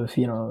sort of,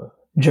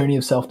 journey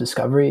of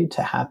self-discovery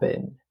to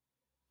happen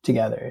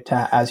together,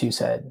 to, as you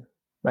said,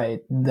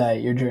 right?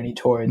 That your journey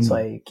towards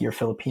your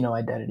Filipino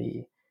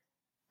identity,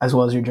 as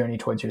well as your journey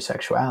towards your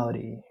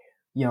sexuality,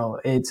 I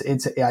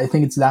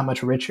think it's that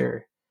much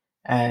richer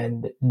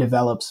and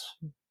develops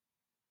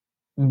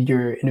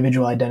your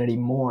individual identity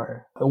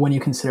more when you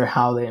consider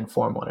how they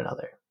inform one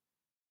another.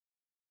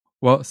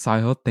 Well,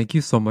 Sahil, thank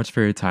you so much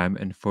for your time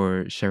and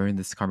for sharing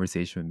this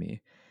conversation with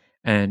me.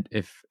 And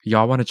if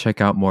y'all want to check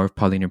out more of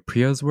Pauline and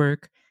Priya's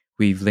work,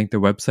 we've linked their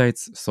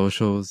websites,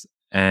 socials,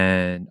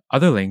 and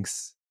other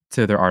links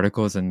to their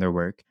articles and their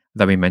work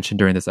that we mentioned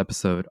during this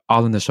episode,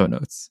 all in the show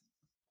notes.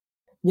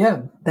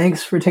 Yeah,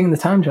 thanks for taking the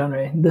time, John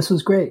Ray. This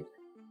was great.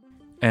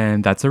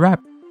 And that's a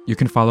wrap. You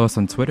can follow us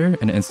on Twitter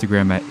and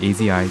Instagram at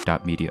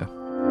azi.media.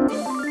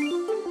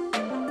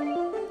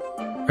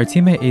 Our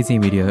team at AZ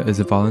Media is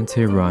a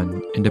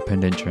volunteer-run,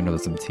 independent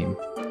journalism team.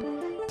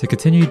 To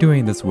continue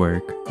doing this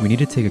work, we need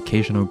to take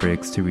occasional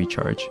breaks to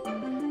recharge.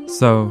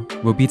 So,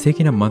 we'll be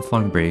taking a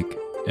month-long break,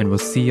 and we'll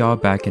see y'all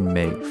back in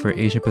May for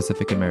Asian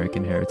Pacific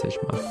American Heritage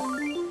Month.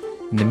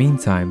 In the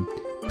meantime,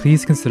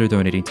 please consider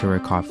donating to our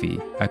coffee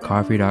at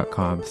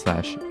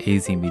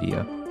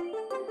coffee.com/azmedia.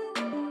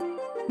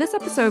 This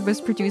episode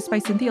was produced by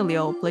Cynthia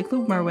Liu, Blake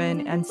Lu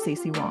Merwin, and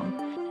Stacey Wong.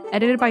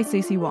 Edited by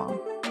Stacey Wong.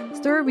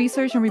 Story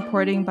research and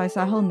reporting by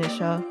Sahil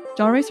Nisha,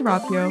 John Ray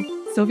Serapio,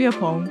 Sylvia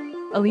Pong,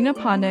 Alina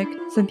Panik,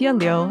 Cynthia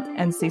Liu,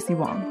 and Stacey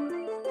Wong.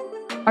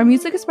 Our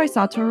music is by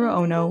Satoru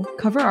Ono,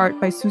 cover art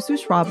by Susu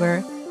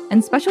Schraber,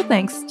 and special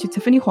thanks to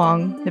Tiffany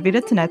Huang,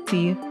 Navita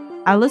Tanetti,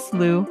 Alice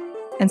Liu,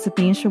 and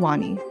Sabine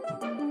Shawani.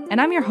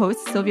 And I'm your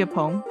host, Sylvia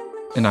Pong.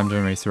 And I'm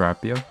John Ray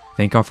Serapio.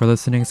 Thank y'all for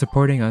listening and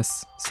supporting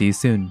us. See you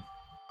soon.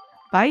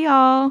 Bye,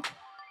 y'all.